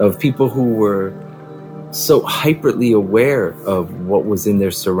of people who were so hyperly aware of what was in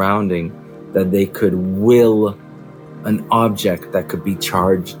their surrounding that they could will an object that could be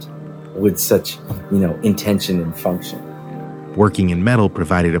charged with such, intention and function. Working in metal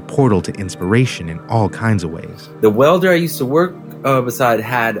provided a portal to inspiration in all kinds of ways. The welder I used to work beside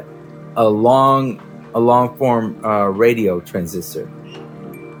had a long form radio transistor.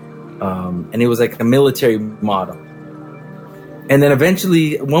 And it was like a military model. And then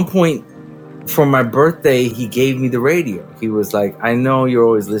eventually, at one point, for my birthday, he gave me the radio. He was like, I know you're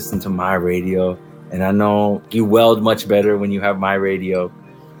always listening to my radio, and I know you weld much better when you have my radio,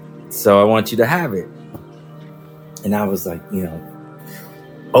 so I want you to have it. And I was like,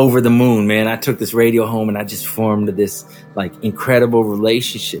 over the moon, man. I took this radio home, and I just formed this like incredible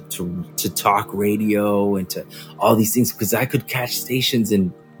relationship to talk radio and to all these things, because I could catch stations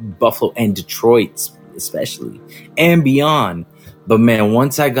in Buffalo and Detroit especially, and beyond. But man,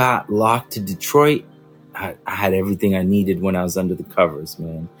 once I got locked to Detroit, I had everything I needed when I was under the covers,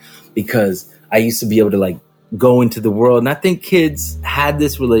 man, because I used to be able to like go into the world. And I think kids had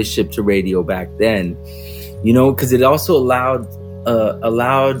this relationship to radio back then, because it also allowed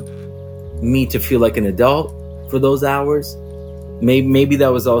me to feel like an adult for those hours. Maybe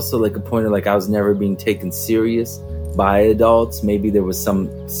that was also like a point of like I was never being taken serious by adults. Maybe there was some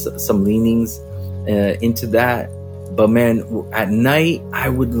leanings into that. But man, at night I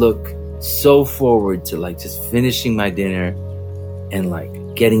would look so forward to like just finishing my dinner and like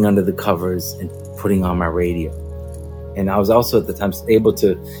getting under the covers and putting on my radio. And I was also at the time able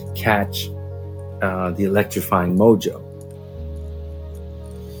to catch the electrifying mojo.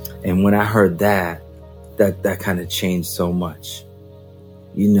 And when I heard that kind of changed so much.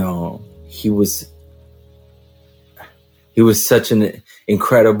 He was such an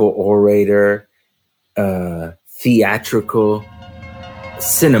incredible orator, theatrical,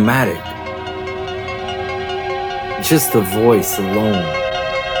 cinematic. Just the voice alone.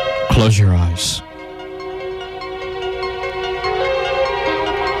 Close your eyes.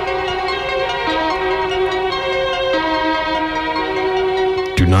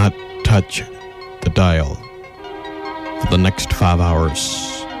 Do not touch the dial for the next 5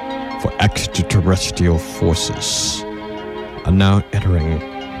 hours, for extraterrestrial forces are now entering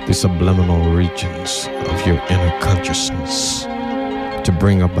the subliminal regions of your inner consciousness to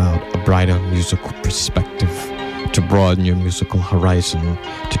bring about a brighter musical perspective, to broaden your musical horizon,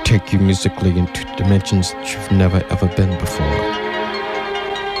 to take you musically into dimensions that you've never ever been before,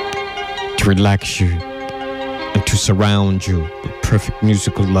 to relax you and to surround you with perfect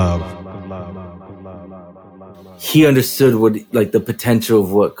musical love. He understood what like the potential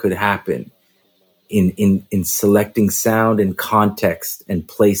of what could happen in selecting sound and context and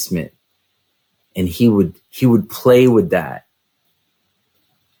placement. And he would play with that.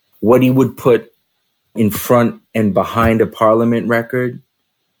 What he would put in front and behind a Parliament record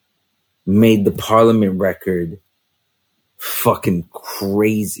made the Parliament record fucking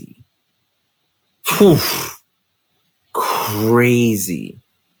crazy. Crazy.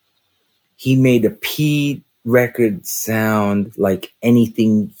 He made a P record sound like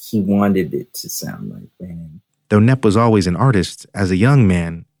anything he wanted it to sound like, man. Though Nep was always an artist, as a young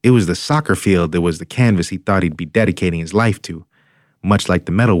man, it was the soccer field that was the canvas he thought he'd be dedicating his life to. Much like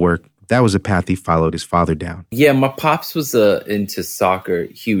the metalwork, that was a path he followed his father down. Yeah, my pops was into soccer,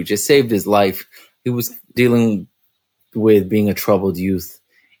 huge. It saved his life. He was dealing with being a troubled youth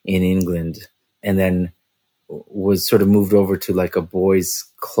in England, and then was sort of moved over to like a boys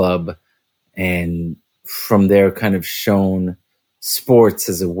club, and from there kind of shown sports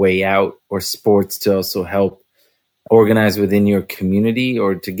as a way out, or sports to also help organize within your community,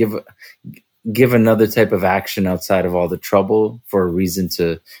 or to give another type of action outside of all the trouble for a reason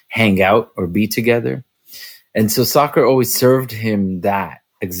to hang out or be together. And so soccer always served him that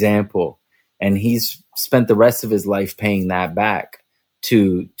example. And he's spent the rest of his life paying that back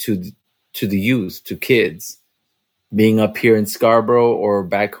to the youth, to kids, being up here in Scarborough or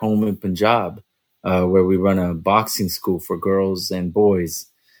back home in Punjab, where we run a boxing school for girls and boys.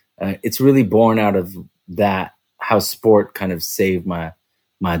 It's really born out of that, how sport kind of saved my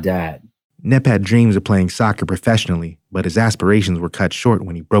dad. Nep had dreams of playing soccer professionally, but his aspirations were cut short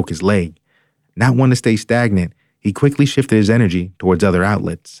when he broke his leg. Not one to stay stagnant, he quickly shifted his energy towards other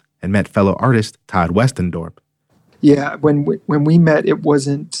outlets and met fellow artist Todd Westendorp. Yeah, when we met, it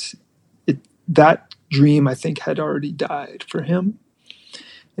wasn't... that dream, I think, had already died for him.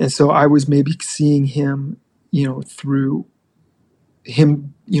 And so I was maybe seeing him, through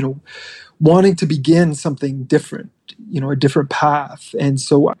him, wanting to begin something different, a different path. And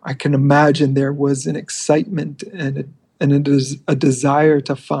so I can imagine there was an excitement and a desire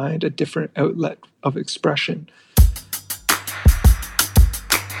to find a different outlet of expression.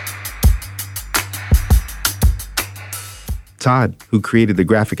 Todd, who created the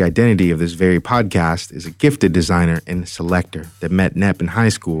graphic identity of this very podcast, is a gifted designer and selector that met Nep in high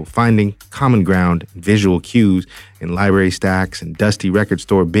school, finding common ground and visual cues in library stacks and dusty record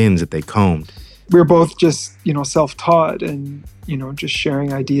store bins that they combed. We were both just, self-taught and, just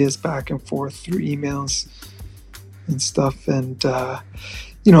sharing ideas back and forth through emails and stuff. And,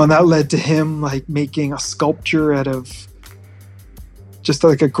 and that led to him like making a sculpture out of just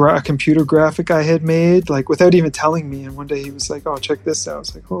like a computer graphic I had made, like without even telling me. And one day he was like, "Oh, check this out." I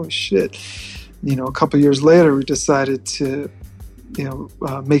was like, "Holy shit!" A couple of years later, we decided to,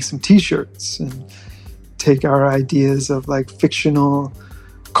 make some T-shirts and take our ideas of like fictional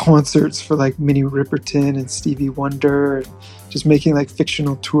concerts for like Minnie Riperton and Stevie Wonder, and just making like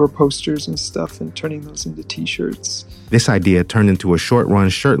fictional tour posters and stuff and turning those into T-shirts. This idea turned into a short-run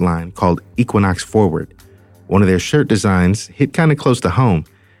shirt line called Equinox Forward. One of their shirt designs hit kind of close to home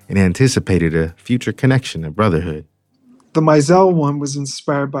and anticipated a future connection of brotherhood. The Mizell one was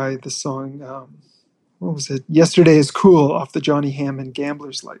inspired by the song, what was it? Yesterday is Cool, off the Johnny Hammond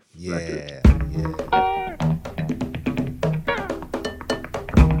Gambler's Life record. Yeah.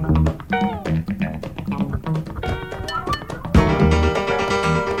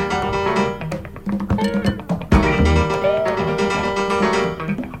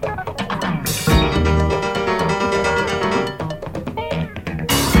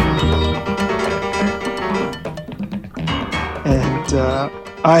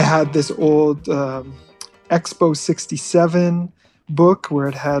 I had this old Expo 67 book where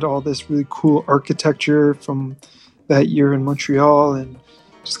it had all this really cool architecture from that year in Montreal, and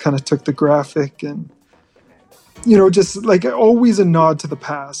just kind of took the graphic and, just like always a nod to the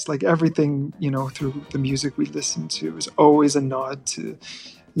past. Like everything, through the music we listened to was always a nod to,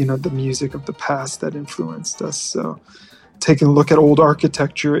 the music of the past that influenced us. So taking a look at old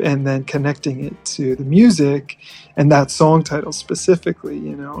architecture and then connecting it to the music and that song title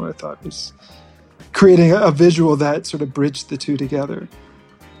specifically, I thought was creating a visual that sort of bridged the two together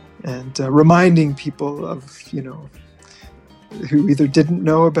and reminding people of, who either didn't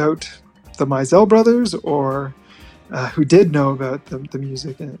know about the Mizell brothers or who did know about the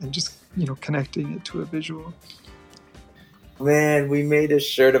music and just, connecting it to a visual. Man, we made a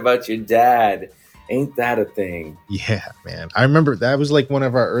shirt about your dad. Ain't that a thing? Yeah, man. I remember that was like one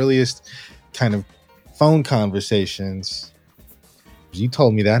of our earliest kind of phone conversations. You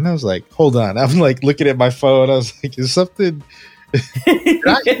told me that and I was like, hold on. I'm like looking at my phone. I was like, is something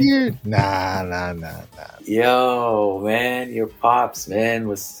right here? Nah. Yo, man, your pops, man,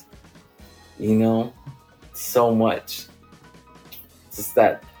 was, so much. Just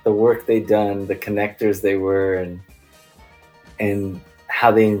that the work they done, the connectors they were, and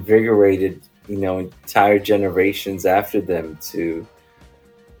how they invigorated entire generations after them to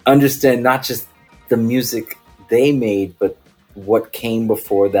understand not just the music they made, but what came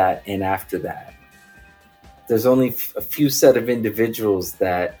before that and after that. There's only a few set of individuals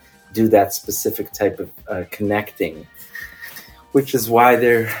that do that specific type of connecting, which is why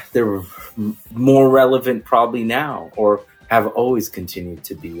they're more relevant probably now, or have always continued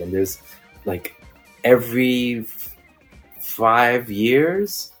to be. And there's like every 5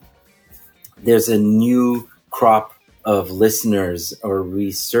 years, there's a new crop of listeners or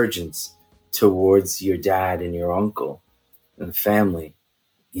resurgence towards your dad and your uncle and family.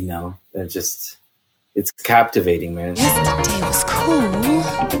 You know, they're just, it's captivating, man. Yesterday was cool.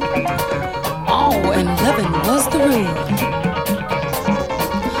 Oh, and loving was the rule.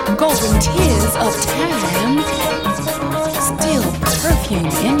 Golden tears of time, still perfume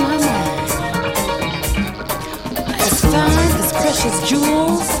in my mind. As fine as precious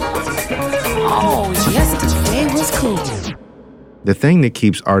jewels. Oh, yesterday was cool. The thing that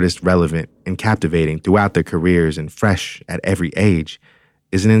keeps artists relevant and captivating throughout their careers and fresh at every age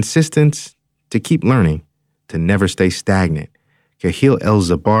is an insistence to keep learning, to never stay stagnant. Kahil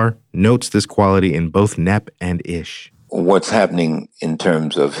El-Zabar notes this quality in both Nep and Ish. What's happening in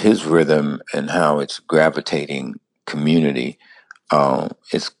terms of his rhythm and how it's gravitating community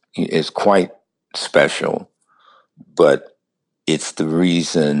is quite special, but it's the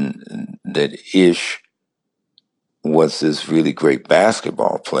reason that Ish was this really great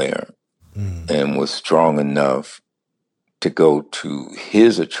basketball player and was strong enough to go to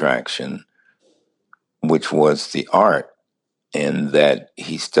his attraction, which was the art, and that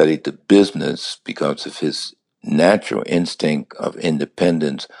he studied the business because of his natural instinct of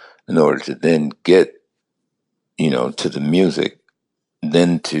independence in order to then get, to the music,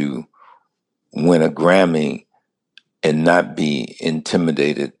 then to win a Grammy and not be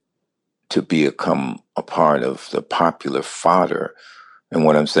intimidated to become a part of the popular fodder. And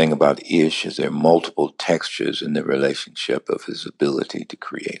what I'm saying about Ish is there are multiple textures in the relationship of his ability to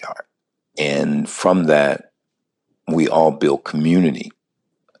create art. And from that, we all build community.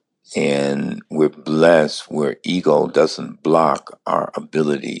 And we're blessed where ego doesn't block our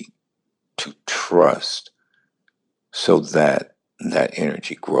ability to trust so that that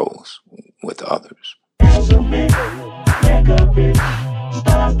energy grows with others.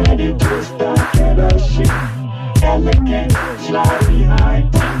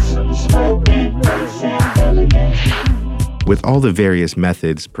 With all the various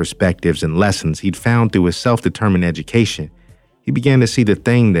methods, perspectives, and lessons he'd found through his self-determined education, he began to see the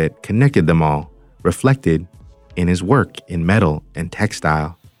thing that connected them all, reflected in his work in metal and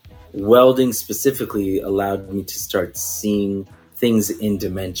textile. Welding specifically allowed me to start seeing things in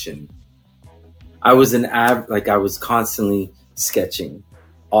dimension. I was I was constantly sketching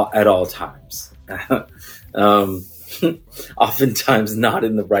at all times. Oftentimes not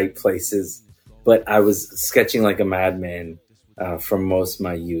in the right places, but I was sketching like a madman from most of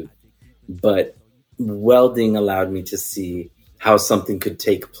my youth. But welding allowed me to see how something could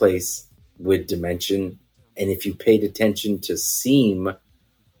take place with dimension. And if you paid attention to seam,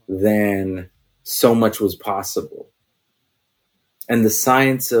 then so much was possible. And the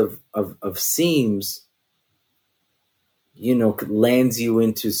science of seams, lands you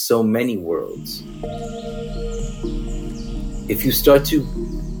into so many worlds. If you start to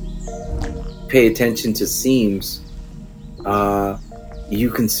pay attention to seams, you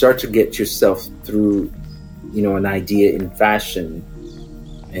can start to get yourself through, an idea in fashion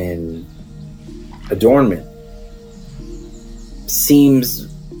and adornment. Seams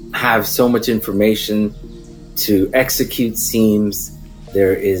have so much information. To execute seams,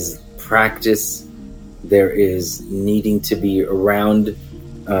 there is practice. There is needing to be around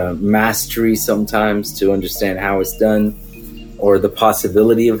mastery sometimes to understand how it's done or the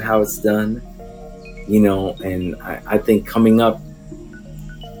possibility of how it's done. And I think coming up,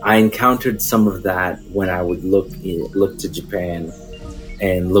 I encountered some of that when I would look to Japan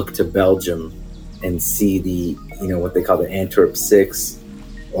and look to Belgium and see the, what they call the Antwerp Six,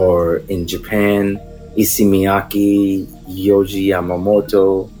 or in Japan, Issey Miyake, Yohji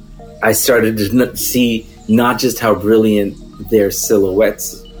Yamamoto. I started to see not just how brilliant their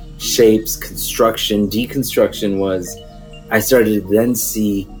silhouettes, shapes, construction, deconstruction was. I started to then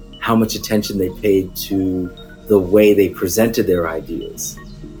see how much attention they paid to the way they presented their ideas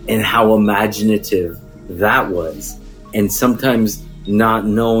and how imaginative that was. And sometimes not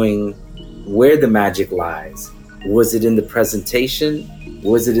knowing where the magic lies. Was it in the presentation?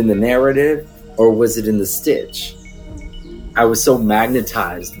 Was it in the narrative? Or was it in the stitch? I was so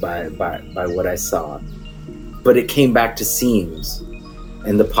magnetized by what I saw. But it came back to seams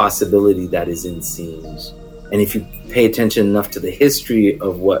and the possibility that is in seams. And if you pay attention enough to the history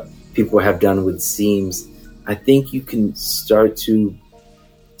of what people have done with seams, I think you can start to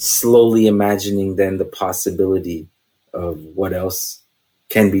slowly imagining then the possibility of what else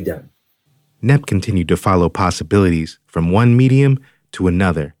can be done. Nep continued to follow possibilities from one medium to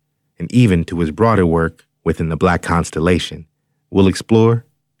another, and even to his broader work within the Black constellation. We'll explore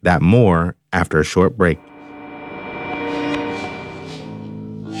that more after a short break.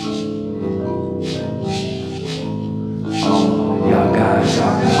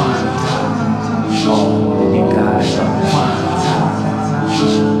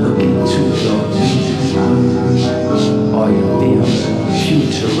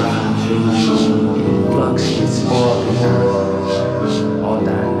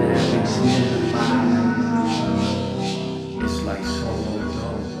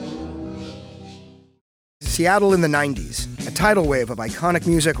 Seattle in the 90s. A tidal wave of iconic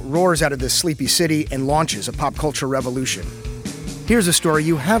music roars out of this sleepy city and launches a pop culture revolution. Here's a story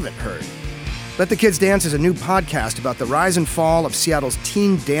you haven't heard. Let the Kids Dance is a new podcast about the rise and fall of Seattle's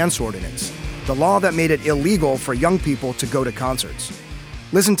teen dance ordinance, the law that made it illegal for young people to go to concerts.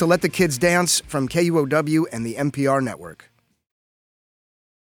 Listen to Let the Kids Dance from KUOW and the NPR network.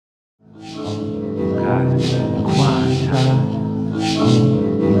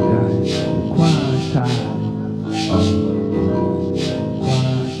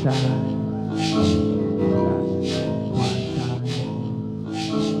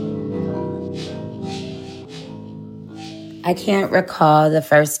 I can't recall the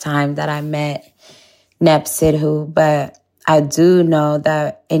first time that I met Nep Sidhu, but I do know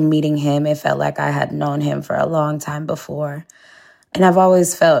that in meeting him, it felt like I had known him for a long time before. And I've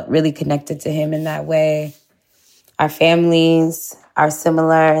always felt really connected to him in that way. Our families are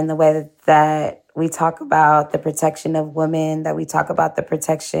similar in the way that we talk about the protection of women, that we talk about the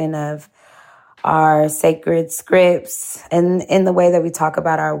protection of our sacred scripts, and in the way that we talk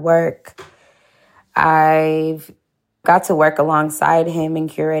about our work. I've got to work alongside him in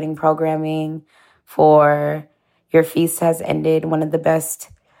curating programming for Your Feast Has Ended, one of the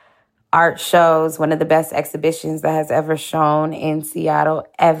best art shows, one of the best exhibitions that has ever shown in Seattle,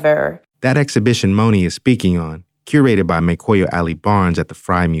 ever. That exhibition Moni is speaking on, curated by Mekoyo Ali Barnes at the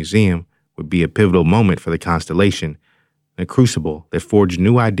Frye Museum, would be a pivotal moment for the constellation, a crucible that forged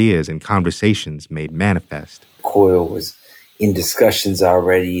new ideas and conversations made manifest. Mekoyo was in discussions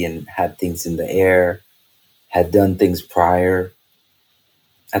already and had things in the air, had done things prior.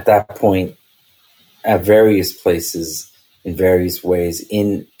 At that point, at various places, in various ways,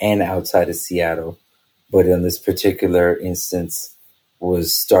 in and outside of Seattle, but in this particular instance,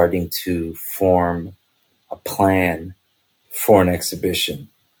 was starting to form a plan for an exhibition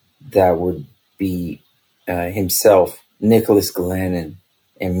that would be himself, Nicholas Glennon,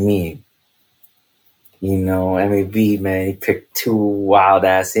 and me. You know, MAB, man, he picked two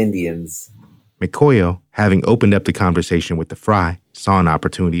wild-ass Indians. Mekoyo, having opened up the conversation with the Frye, saw an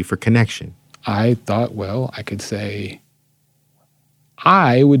opportunity for connection. I thought, well, I could say,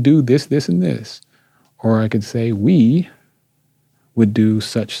 I would do this, this, and this. Or I could say, we would do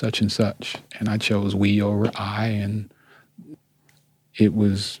such, such, and such. And I chose we over I, and it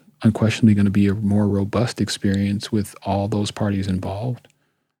was unquestionably going to be a more robust experience with all those parties involved.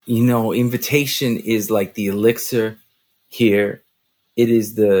 You know, invitation is like the elixir here. It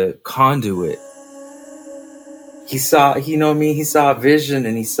is the conduit. He saw, you know what I mean? He saw a vision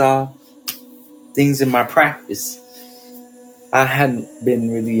and he saw things in my practice. I hadn't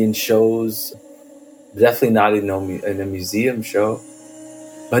been really in shows, definitely not in a museum show,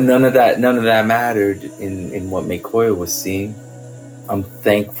 but none of that mattered in what Mekoyo was seeing. I'm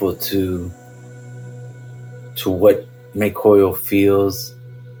thankful to what Mekoyo feels,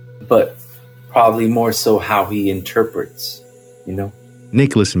 but probably more so how he interprets, you know?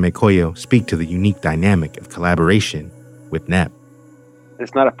 Nicholas and Mekoyo speak to the unique dynamic of collaboration with Nep.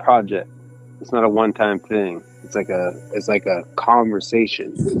 It's not a project. It's not a one-time thing. It's like a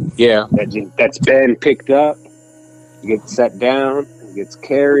conversation. Yeah. That's been picked up, it gets set down, it gets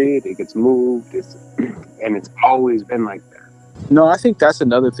carried, it gets moved, and it's always been like that. No, I think that's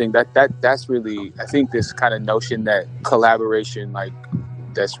another thing that's really, I think this kind of notion that collaboration, like,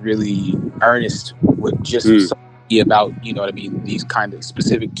 that's really earnest would just be about, you know what I mean, these kind of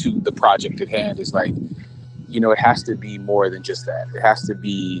specific to the project at hand is like, you know, it has to be more than just that. It has to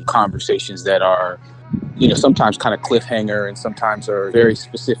be conversations that are, you know, sometimes kind of cliffhanger and sometimes are very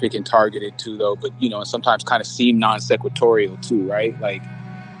specific and targeted too, though, but, you know, and sometimes kind of seem non-sequitorial too, right? Like,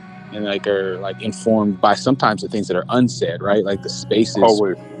 and like are like informed by sometimes the things that are unsaid, right? Like the spaces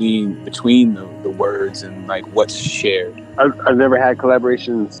between the words and like what's shared. I've never had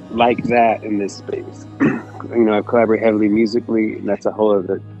collaborations like that in this space. You know, I collaborate heavily musically, and that's a whole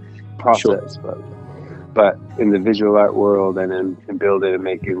other process. Sure. But in the visual art world and in building and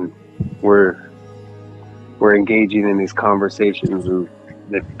making, we're engaging in these conversations and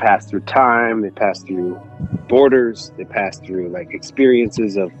they pass through time, they pass through borders, they pass through like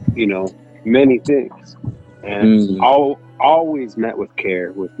experiences of, you know, many things. And always met with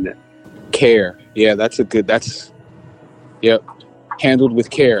care with Nep. Care. Yeah, yep. Handled with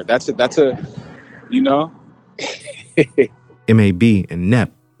care. That's a, you know. MAB and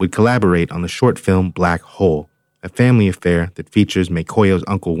Nep would collaborate on the short film Black Hole, a family affair that features Mekoyo's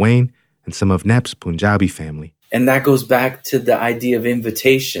Uncle Wayne and some of Nep's Punjabi family. And that goes back to the idea of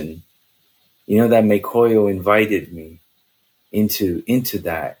invitation. You know, that Mekoyo invited me into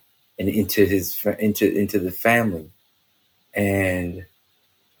that and into the family. And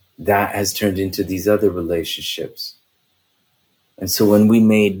that has turned into these other relationships. And so when we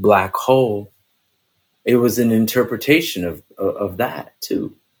made Black Hole, it was an interpretation of that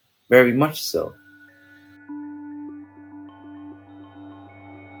too, very much so.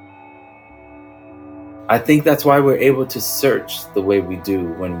 I think that's why we're able to search the way we do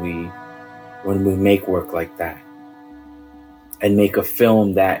when we make work like that, and make a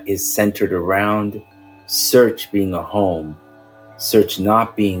film that is centered around search being a home, search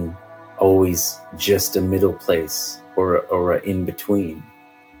not being always just a middle place or a in between.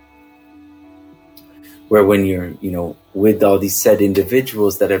 Where when you're, with all these said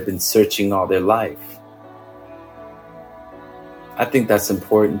individuals that have been searching all their life, I think that's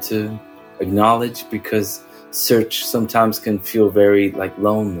important to acknowledge, because search sometimes can feel very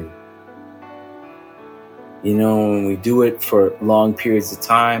lonely. When we do it for long periods of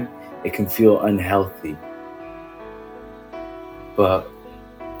time, it can feel unhealthy. But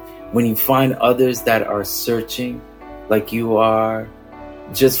when you find others that are searching like you are,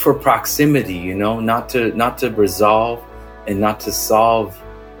 just for proximity, not to resolve and not to solve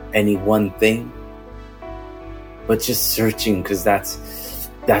any one thing, but just searching, because that's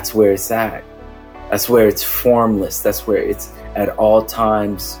where it's at. That's where it's formless. That's where it's at all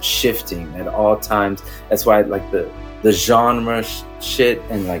times shifting, at all times. That's why I like the genre shit,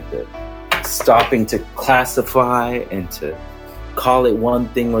 and the stopping to classify and to call it one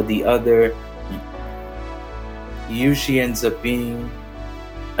thing or the other usually ends up being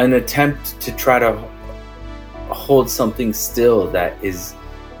an attempt to try to hold something still that is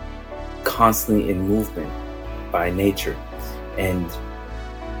constantly in movement by nature. And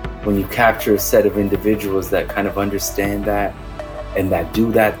when you capture a set of individuals that kind of understand that and that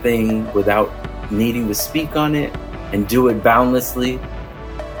do that thing without needing to speak on it, and do it boundlessly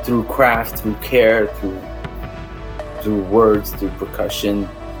through craft, through care, through words, through percussion,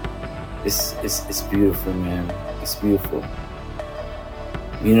 it's beautiful, man. It's beautiful.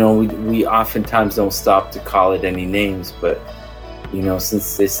 We oftentimes don't stop to call it any names, but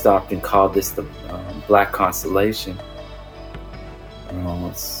since they stopped and called this the Black Constellation,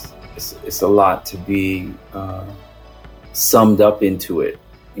 it's a lot to be summed up into it,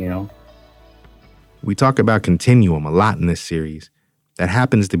 We talk about continuum a lot in this series. That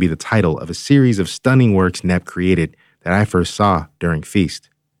happens to be the title of a series of stunning works Nep created that I first saw during Feast.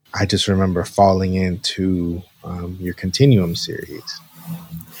 I just remember falling into your Continuum series.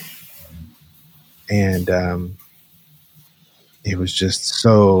 And it was just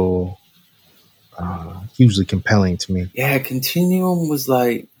so hugely compelling to me. Yeah, Continuum was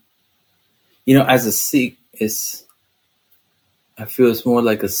as a Sikh, I feel it's more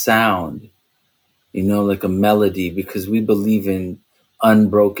like a sound, like a melody, because we believe in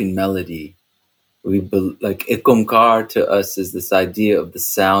unbroken melody. Ikumkar to us is this idea of the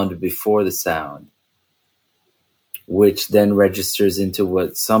sound before the sound, which then registers into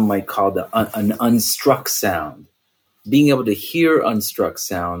what some might call an unstruck sound. Being able to hear unstruck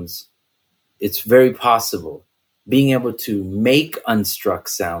sounds, it's very possible. Being able to make unstruck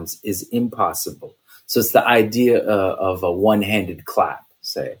sounds is impossible. So it's the idea of a one-handed clap,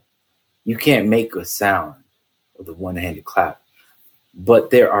 say. You can't make a sound with a one-handed clap. But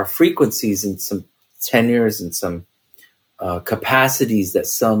there are frequencies and some tenors and some capacities that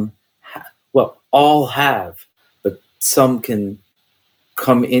some, all have, but some can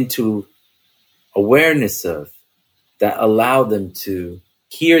come into awareness of, that allow them to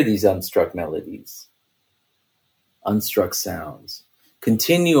hear these unstruck melodies, unstruck sounds.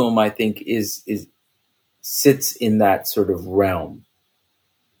 Continuum, I think, sits in that sort of realm,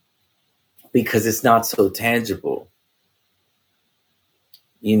 because it's not so tangible.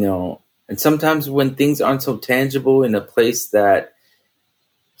 And sometimes when things aren't so tangible in a place that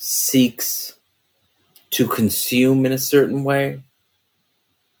seeks to consume in a certain way,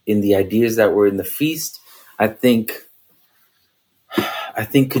 in the ideas that were in the Feast, I think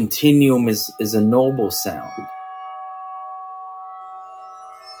Continuum is a noble sound.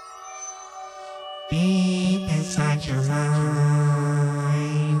 Deep inside your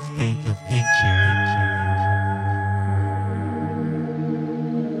mind, paint a picture.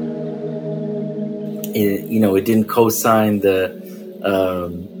 It didn't co-sign the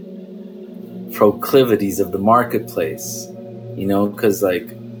proclivities of the marketplace, because it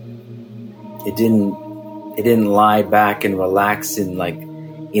didn't lie back and relax in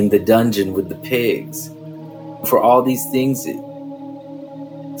the dungeon with the pigs. For all these things,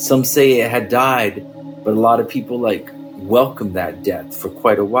 some say it had died, but a lot of people welcomed that death for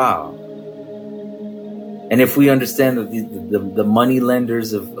quite a while. And if we understand that the money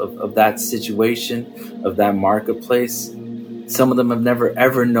lenders of that situation, of that marketplace, Some of them have never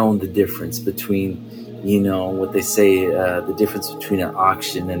ever known the difference between, what they say, the difference between an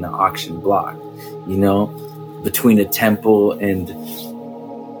auction and an auction block, between a temple and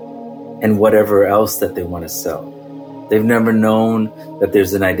whatever else that they want to sell. They've never known that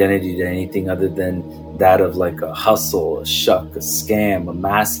there's an identity to anything other than that of like a hustle, a shuck, a scam, a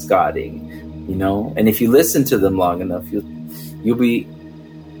mascotting, And if you listen to them long enough, you'll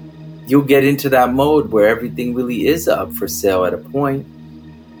get into that mode where everything really is up for sale at a point,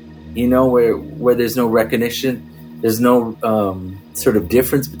 where there's no recognition, there's no sort of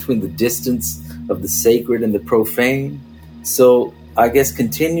difference between the distance of the sacred and the profane. So I guess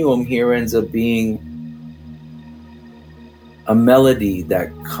Continuum here ends up being a melody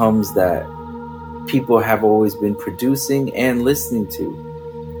that comes that people have always been producing and listening to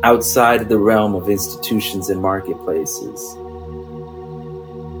outside of the realm of institutions and marketplaces.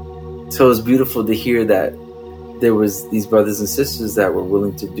 So it's beautiful to hear that there was these brothers and sisters that were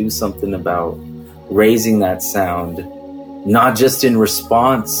willing to do something about raising that sound, not just in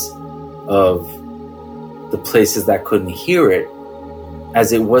response of the places that couldn't hear it,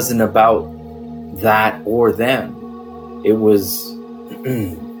 as it wasn't about that or them. It was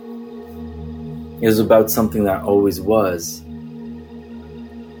about something that always was.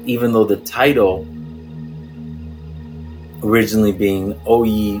 Even though the title originally being "O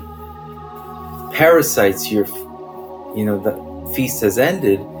ye parasites, the feast has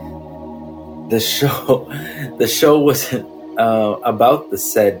ended," the show wasn't about the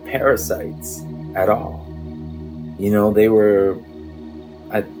said parasites at all. They were,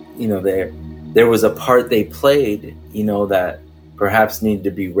 there was a part they played, that perhaps needed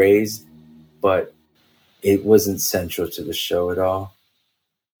to be raised, but it wasn't central to the show at all.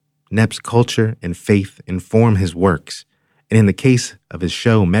 Nep's culture and faith inform his works, and in the case of his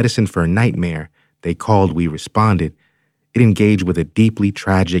show Medicine for a Nightmare, They Called, We Responded, it engaged with a deeply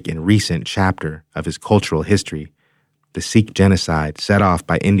tragic and recent chapter of his cultural history, the Sikh genocide set off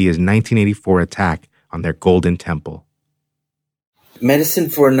by India's 1984 attack on their Golden Temple. Medicine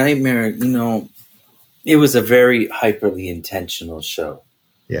for a Nightmare, it was a very hyperly intentional show.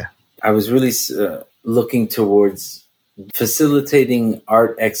 Yeah. I was really looking towards facilitating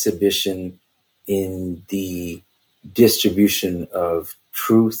art exhibition in the distribution of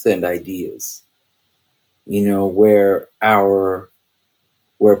truth and ideas.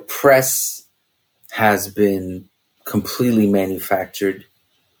 Where press has been completely manufactured,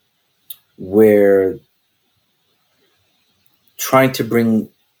 where trying to bring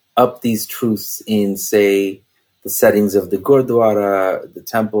up these truths in, say, the settings of the Gurdwara, the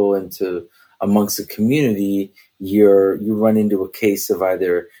temple, into amongst the community, you run into a case of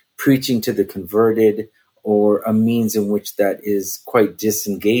either preaching to the converted or a means in which that is quite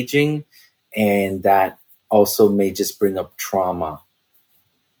disengaging, and that also may just bring up trauma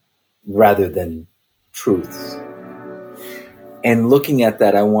rather than truths. And looking at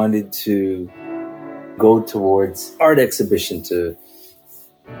that, I wanted to go towards art exhibition to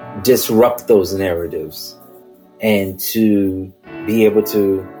disrupt those narratives and to be able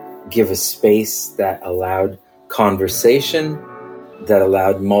to give a space that allowed conversation, that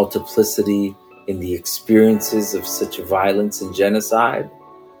allowed multiplicity in the experiences of such violence and genocide.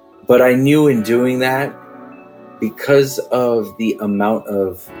 But I knew in doing that, because of the amount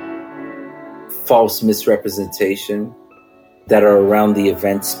of false misrepresentation that are around the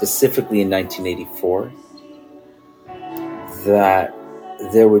event, specifically in 1984, that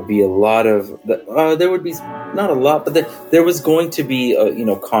there would be a lot of, there would be not a lot, but there was going to be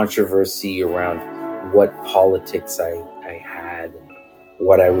controversy around what politics I had, and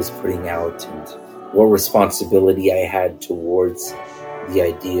what I was putting out, and what responsibility I had towards the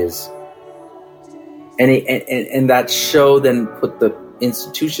ideas. And that show then put the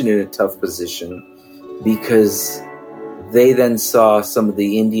institution in a tough position, because they then saw some of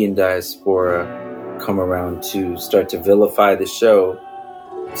the Indian diaspora come around to start to vilify the show,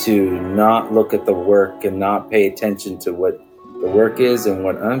 to not look at the work and not pay attention to what the work is and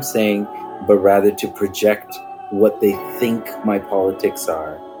what I'm saying, but rather to project what they think my politics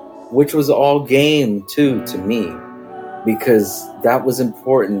are, which was all game too to me, because that was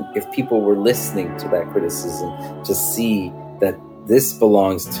important if people were listening to that criticism, to see that this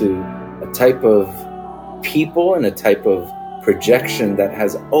belongs to a type of people and a type of projection that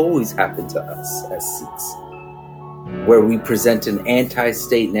has always happened to us as Sikhs, where we present an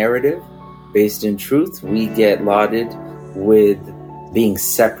anti-state narrative based in truth. We get lauded with being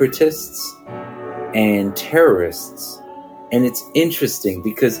separatists and terrorists. And it's interesting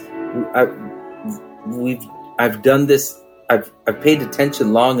because I've done this, I've paid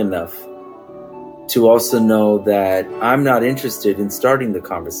attention long enough to also know that I'm not interested in starting the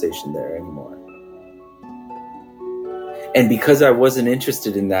conversation there anymore. And because I wasn't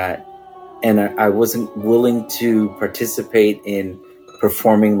interested in that, and I wasn't willing to participate in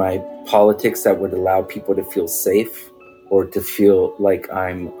performing my politics that would allow people to feel safe or to feel like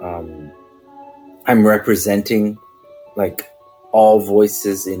I'm representing like all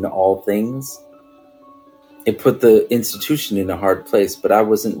voices in all things, it put the institution in a hard place. But I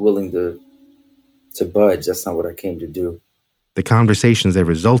wasn't willing to budge. That's not what I came to do. The conversations that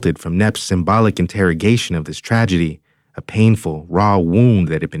resulted from Nep's symbolic interrogation of this tragedy, a painful, raw wound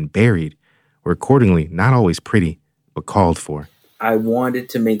that had been buried, were accordingly not always pretty, but called for. I wanted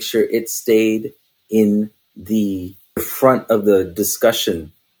to make sure it stayed in the front of the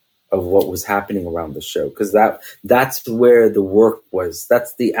discussion of what was happening around the show, because that's where the work was.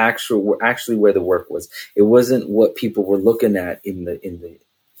 That's the actually where the work was. It wasn't what people were looking at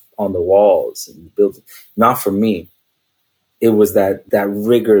on the walls and the building. Not for me. It was that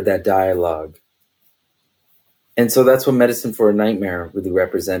rigor, that dialogue. And so that's what Medicine for a Nightmare really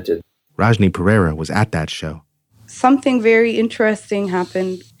represented. Rajni Pereira was at that show. Something very interesting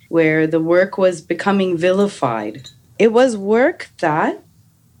happened where the work was becoming vilified. It was work that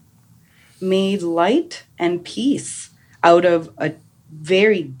made light and peace out of a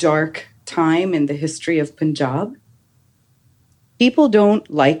very dark time in the history of Punjab. People don't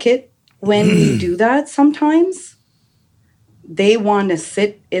like it when you do that sometimes. They want to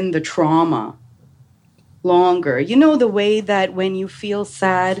sit in the trauma longer. You know, the way that when you feel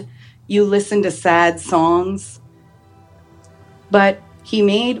sad, you listen to sad songs. But he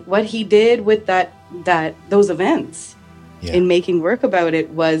made what he did with those events in making work about it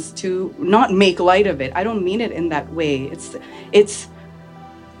was to not make light of it. I don't mean it in that way. It's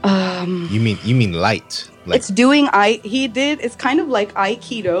You mean light? It's kind of like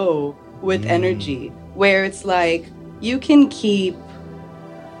Aikido with energy, where it's like you can keep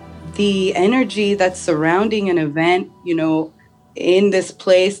the energy that's surrounding an event, you know, in this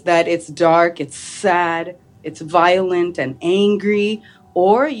place that it's dark, it's sad, it's violent and angry,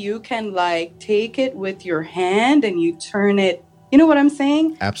 or you can like take it with your hand and you turn it, you know what I'm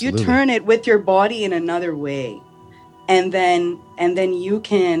saying? Absolutely. You turn it with your body in another way. And then you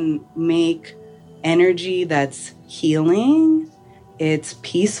can make energy that's healing, it's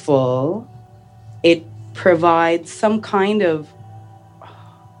peaceful, it provides some kind of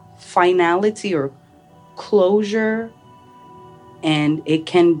finality or closure, and it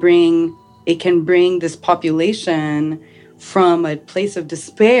can bring this population from a place of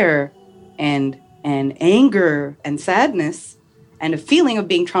despair and anger and sadness and a feeling of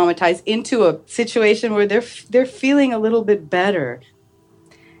being traumatized into a situation where they're feeling a little bit better.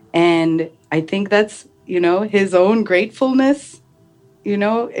 And I think that's, you know, his own gratefulness, you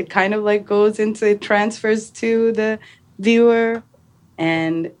know, it kind of like it transfers to the viewer,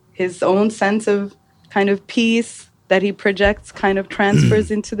 and his own sense of kind of peace that he projects kind of transfers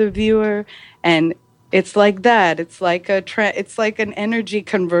into the viewer. And it's like that. It's like it's like an energy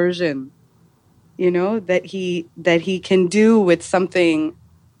conversion, you know, that he can do with something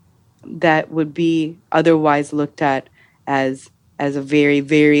that would be otherwise looked at as a very,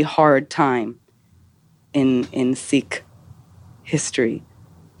 very hard time in Sikh history.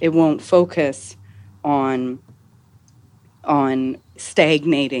 It won't focus on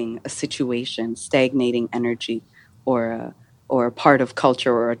stagnating a situation, stagnating energy, or a part of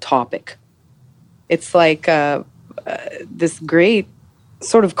culture or a topic. It's like this great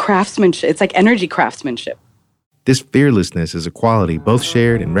sort of craftsmanship. It's like energy craftsmanship. This fearlessness is a quality both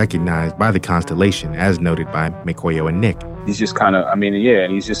shared and recognized by the constellation, as noted by Mikoyo and Nick. He's just kind of,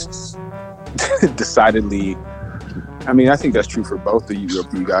 and he's just decidedly, I think that's true for both of you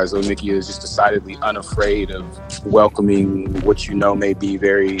guys, though. Nikki is just decidedly unafraid of welcoming what you know may be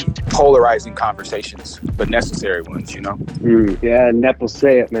very polarizing conversations, but necessary ones, you know? Yeah, Nep will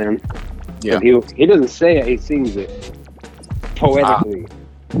say it, man. Yeah. But he doesn't say it, he sings it poetically.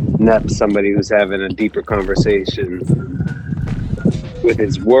 Nep's somebody who's having a deeper conversation with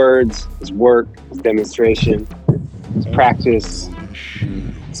his words, his work, his demonstration, his practice,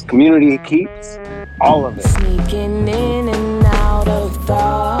 his community he keeps, all of it. Sneaking in and out of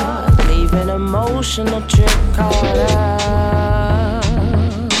thought, leaving emotional trick caught up.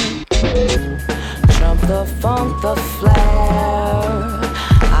 Trump the funk, the flare.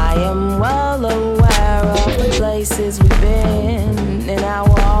 I am well aware of the places we've been in our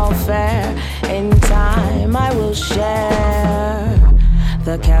warfare. In time I will share.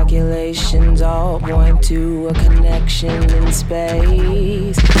 The calculations all point to a connection in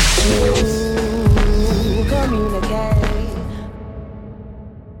space to communicate.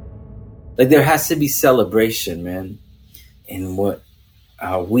 Like there has to be celebration, man, in what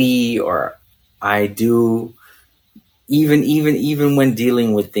we or I do. Even when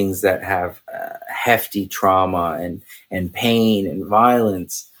dealing with things that have hefty trauma and pain and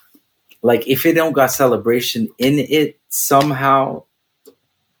violence, like if it don't got celebration in it somehow,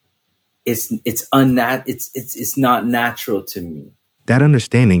 it's not natural to me. That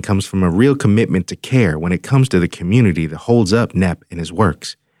understanding comes from a real commitment to care when it comes to the community that holds up Nep and his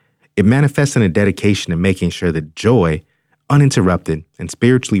works. It manifests in a dedication to making sure that joy, uninterrupted and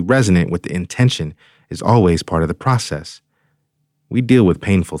spiritually resonant with the intention, is always part of the process. We deal with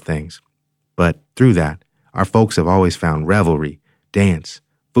painful things, but through that, our folks have always found revelry, dance,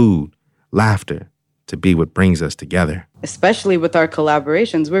 food, laughter to be what brings us together. Especially with our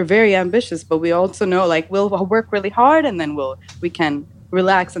collaborations, we're very ambitious, but we also know like we'll work really hard and then we can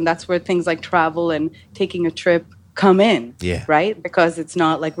relax, and that's where things like travel and taking a trip come in. Yeah. Right? Because it's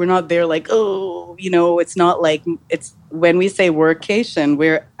not like we're not there like, oh, it's not like it's when we say workation,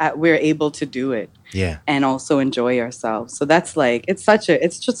 we're able to do it. Yeah. And also enjoy ourselves. So that's like it's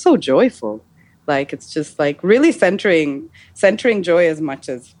just so joyful. Like it's just like really centering joy as much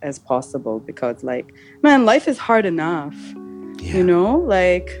as possible, because like, man, life is hard enough. Yeah.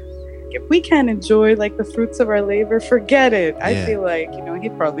 Like if we can't enjoy like the fruits of our labor, forget it. Yeah. I feel like,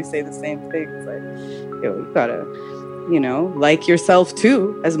 he'd probably say the same thing. It's like, you gotta, like yourself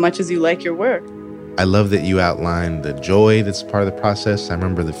too, as much as you like your work. I love that you outlined the joy that's part of the process. I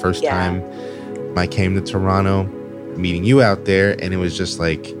remember the first time I came to Toronto, meeting you out there, and it was just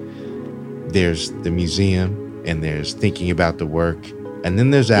like, there's the museum and there's thinking about the work, and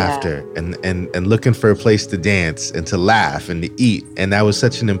then there's after and looking for a place to dance and to laugh and to eat. And that was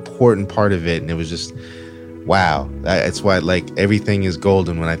such an important part of it. And it was just, wow. That's why like everything is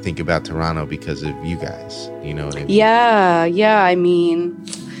golden when I think about Toronto because of you guys. You know what I mean? Yeah. I mean,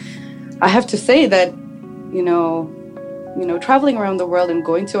 I have to say that, traveling around the world and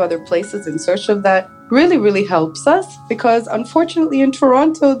going to other places in search of that really, really helps us, because unfortunately in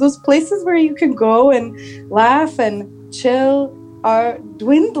Toronto, those places where you can go and laugh and chill are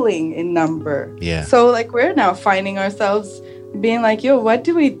dwindling in number. Yeah. So like we're now finding ourselves being like, yo, what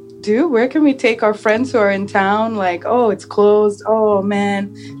do we do? Where can we take our friends who are in town? Like, oh, it's closed. Oh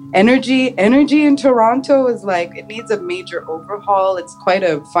man. Energy in Toronto is like, it needs a major overhaul. It's quite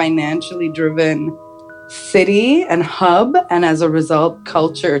a financially driven city and hub. And as a result,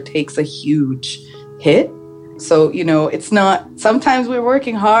 culture takes a huge hit. So, it's not, sometimes we're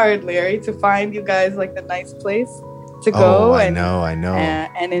working hard, Larry, to find you guys like the nice place to go I know.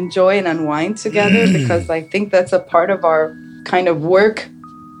 And enjoy and unwind together, because I think that's a part of our kind of work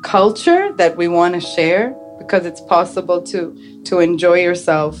culture that we want to share, because it's possible to enjoy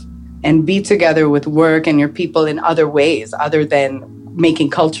yourself and be together with work and your people in other ways other than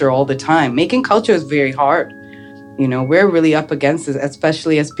making culture all the time. Making culture is very hard. We're really up against it,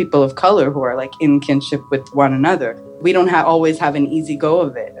 especially as people of color who are like in kinship with one another. We don't always have an easy go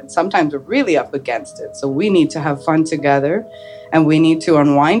of it. And sometimes we're really up against it. So we need to have fun together, and we need to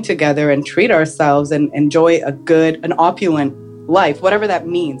unwind together and treat ourselves and enjoy an opulent life, whatever that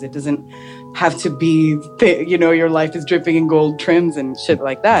means. It doesn't have to be, your life is dripping in gold trims and shit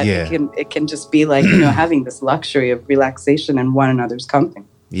like that. Yeah. It can just be like, having this luxury of relaxation and one another's company.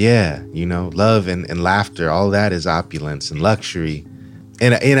 Yeah, love and laughter, all that is opulence and luxury.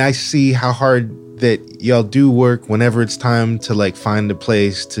 And I see how hard that y'all do work whenever it's time to like find a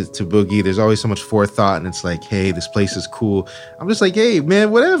place to boogie. There's always so much forethought, and it's like, hey, this place is cool. I'm just like, hey,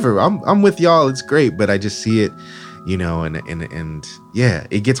 man, whatever. I'm with y'all. It's great. But I just see it, and yeah,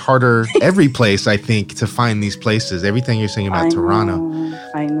 it gets harder every place, I think, to find these places. Everything you're saying about Toronto,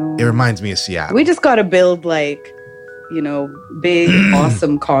 I know. It reminds me of Seattle. We just got to build like, big,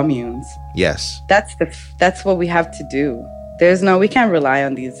 awesome communes. Yes. That's what we have to do. We can't rely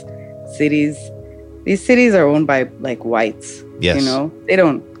on these cities. These cities are owned by like whites. Yes. They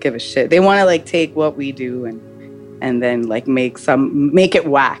don't give a shit. They want to like take what we do and then like make it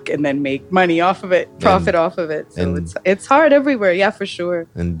whack and then make money off of it, profit off of it. So it's hard everywhere. Yeah, for sure.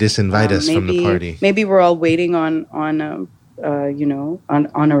 And disinvite us from the party. Maybe we're all waiting on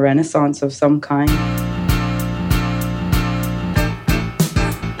a renaissance of some kind.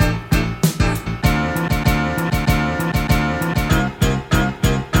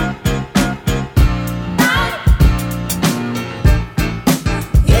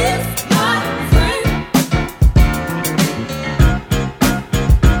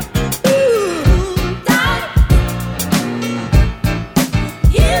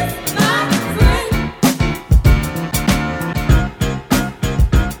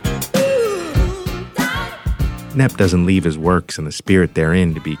 Nep doesn't leave his works and the spirit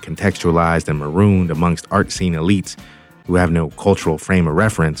therein to be contextualized and marooned amongst art scene elites who have no cultural frame of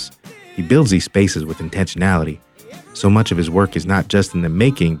reference. He builds these spaces with intentionality. So much of his work is not just in the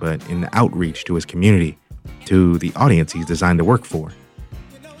making, but in the outreach to his community, to the audience he's designed to work for.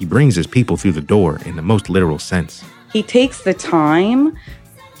 He brings his people through the door in the most literal sense. He takes the time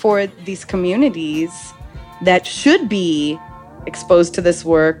for these communities that should be exposed to this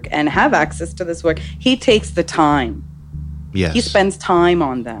work and have access to this work. He takes the time. Yes. He spends time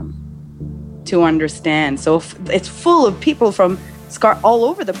on them to understand. So it's full of people from all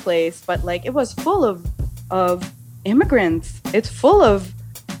over the place, but like it was full of immigrants. It's full of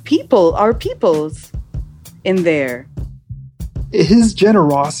people, our peoples in there. His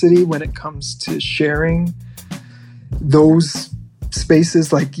generosity when it comes to sharing those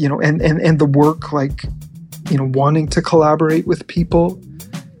spaces, like, you know, and the work, like, you know, wanting to collaborate with people,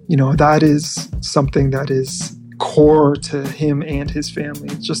 you know, that is something that is core to him and his family.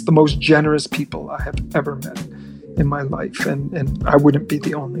 It's just the most generous people I have ever met in my life, and I wouldn't be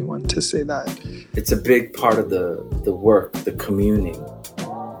the only one to say that. It's a big part of the work, the communing,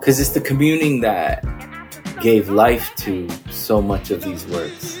 because it's the communing that gave life to so much of these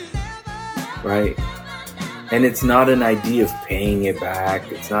works, right? And it's not an idea of paying it back.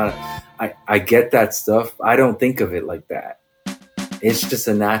 It's not. I get that stuff. I don't think of it like that. It's just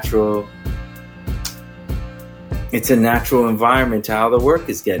a natural. It's a natural environment to how the work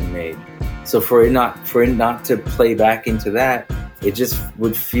is getting made. So for it not to play back into that, it just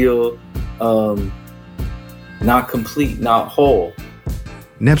would feel not complete, not whole.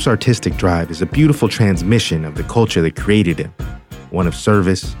 Nep's artistic drive is a beautiful transmission of the culture that created him, one of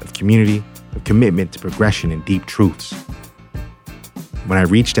service, of community, of commitment to progression and deep truths. When I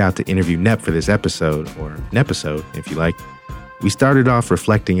reached out to interview Nep for this episode, or Nepisode, if you like, we started off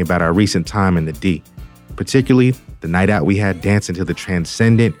reflecting about our recent time in the D, particularly the night out we had dancing to the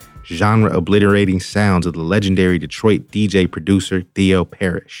transcendent, genre-obliterating sounds of the legendary Detroit DJ producer Theo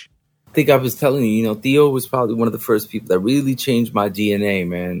Parrish. I think I was telling you, you know, Theo was probably one of the first people that really changed my DNA,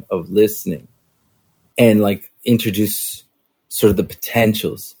 man, of listening and like introduce sort of the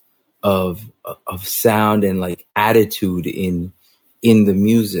potentials of sound and like attitude in the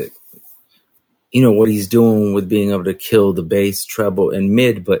music. You know, what he's doing with being able to kill the bass, treble, and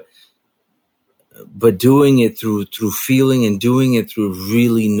mid, but doing it through feeling and doing it through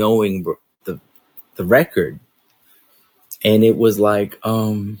really knowing the record. And it was like,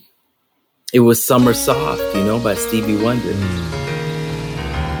 it was Summer Soft, you know, by Stevie Wonder.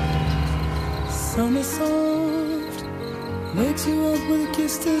 Summer soft, wakes you up with a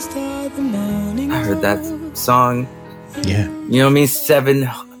kiss to start the morning. I heard that song. Yeah. You know what I mean?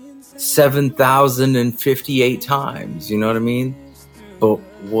 7,058 times, you know what I mean? But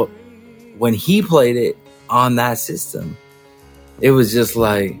when he played it on that system, it was just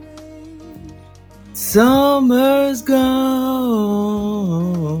like, summer's gone,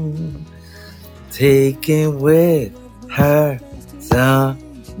 taking with her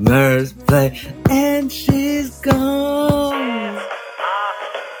summer's play, and she's gone.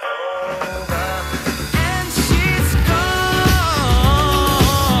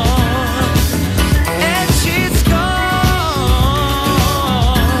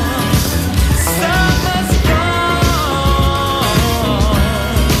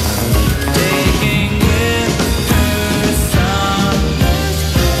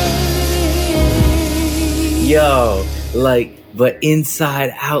 Yo, like, but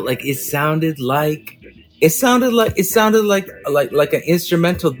inside out, like it sounded like an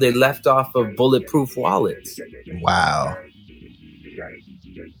instrumental they left off of Bulletproof Wallets. Wow.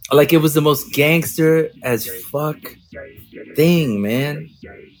 Like it was the most gangster as fuck thing, man.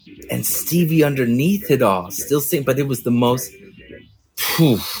 And Stevie underneath it all, still singing, but it was the most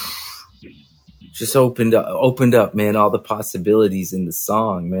just opened up, man, all the possibilities in the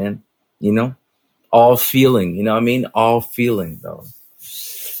song, man. You know? All feeling, you know what I mean? All feeling, though.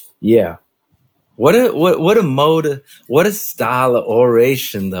 Yeah. What a mode, what a style of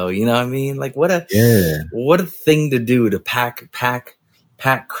oration, though. You know what I mean? Like what a thing to do, to pack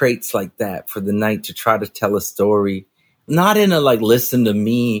crates like that for the night to try to tell a story. Not in a like, listen to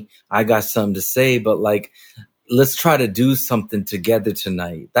me, I got something to say, but like, let's try to do something together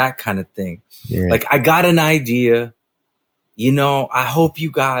tonight. That kind of thing. Yeah. Like I got an idea, you know, I hope you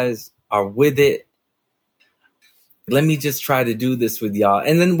guys are with it. Let me just try to do this with y'all.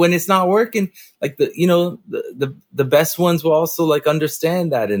 And then when it's not working, like the best ones will also like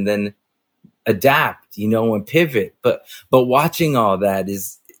understand that and then adapt, you know, and pivot. But watching all that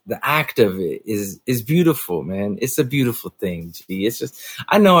is the act of it is beautiful, man. It's a beautiful thing. Gee, it's just,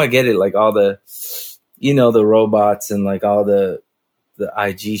 I know I get it. Like all the, you know, the robots and like all the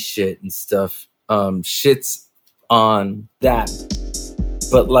IG shit and stuff, shits on that.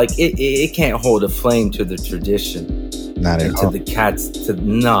 But like it can't hold a flame to the tradition. Not at to all. the cats. It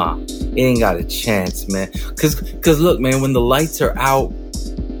ain't got a chance, man. Cause look, man, when the lights are out,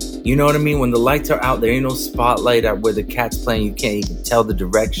 you know what I mean? When the lights are out, there ain't no spotlight at where the cat's playing. You can't even tell the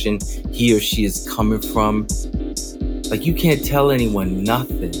direction he or she is coming from. Like, you can't tell anyone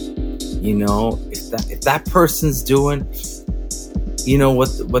nothing. You know, if that person's doing, you know,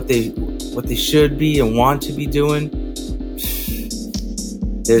 what they should be and want to be doing,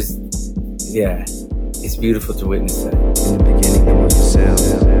 it's beautiful to witness that. In the beginning, there was a sound.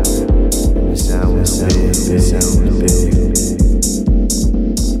 And the sound was big. The sound was big.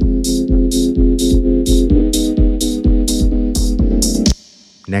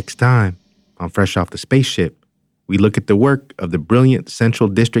 Next time on Fresh Off the Spaceship, we look at the work of the brilliant Central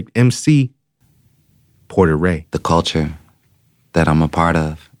District MC, Porter Ray. The culture that I'm a part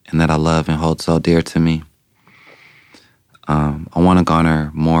of and that I love and hold so dear to me. I want to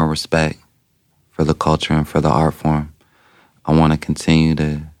garner more respect for the culture and for the art form. I want to continue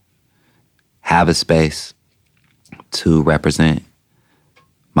to have a space to represent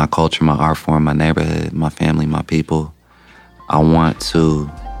my culture, my art form, my neighborhood, my family, my people. I want to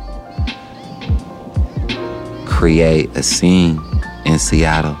create a scene in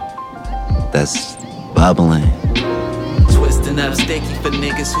Seattle that's bubbling. Twisting up sticky for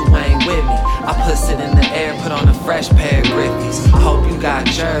niggas who ain't with me. I puss it in the air, put on a fresh pair of Griffies. I hope you got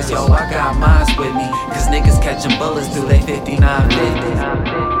yours, yo, I got mine with me. Cause niggas catching bullets through they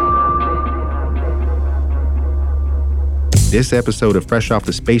 5950. This episode of Fresh Off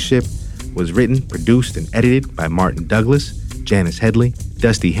the Spaceship was written, produced, and edited by Martin Douglas, Janice Headley,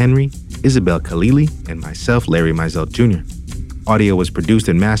 Dusty Henry, Isabel Khalili, and myself, Larry Mizell Jr. Audio was produced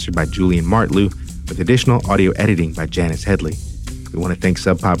and mastered by Julian Martlew, with additional audio editing by Janice Headley. We want to thank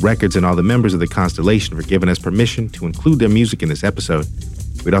Sub Pop Records and all the members of the Constellation for giving us permission to include their music in this episode.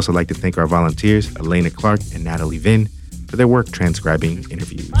 We'd also like to thank our volunteers, Elena Clark and Natalie Vinn, for their work transcribing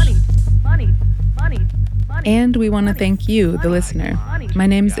interviews. And we want to thank you, the listener. My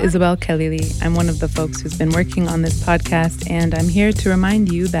name's Isabel Khalili. I'm one of the folks who's been working on this podcast, and I'm here to remind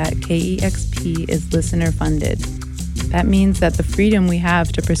you that KEXP is listener funded. That means that the freedom we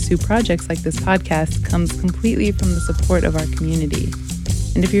have to pursue projects like this podcast comes completely from the support of our community.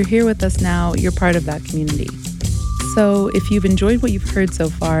 And if you're here with us now, you're part of that community. So if you've enjoyed what you've heard so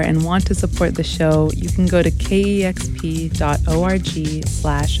far and want to support the show, you can go to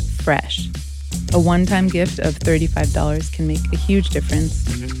kexp.org/fresh. A one-time gift of $35 can make a huge difference.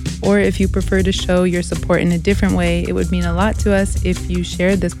 Or if you prefer to show your support in a different way, it would mean a lot to us if you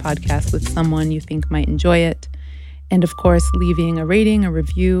shared this podcast with someone you think might enjoy it. And of course, leaving a rating, a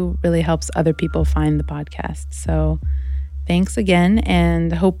review really helps other people find the podcast. So thanks again,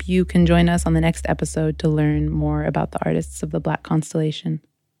 and hope you can join us on the next episode to learn more about the artists of the Black Constellation.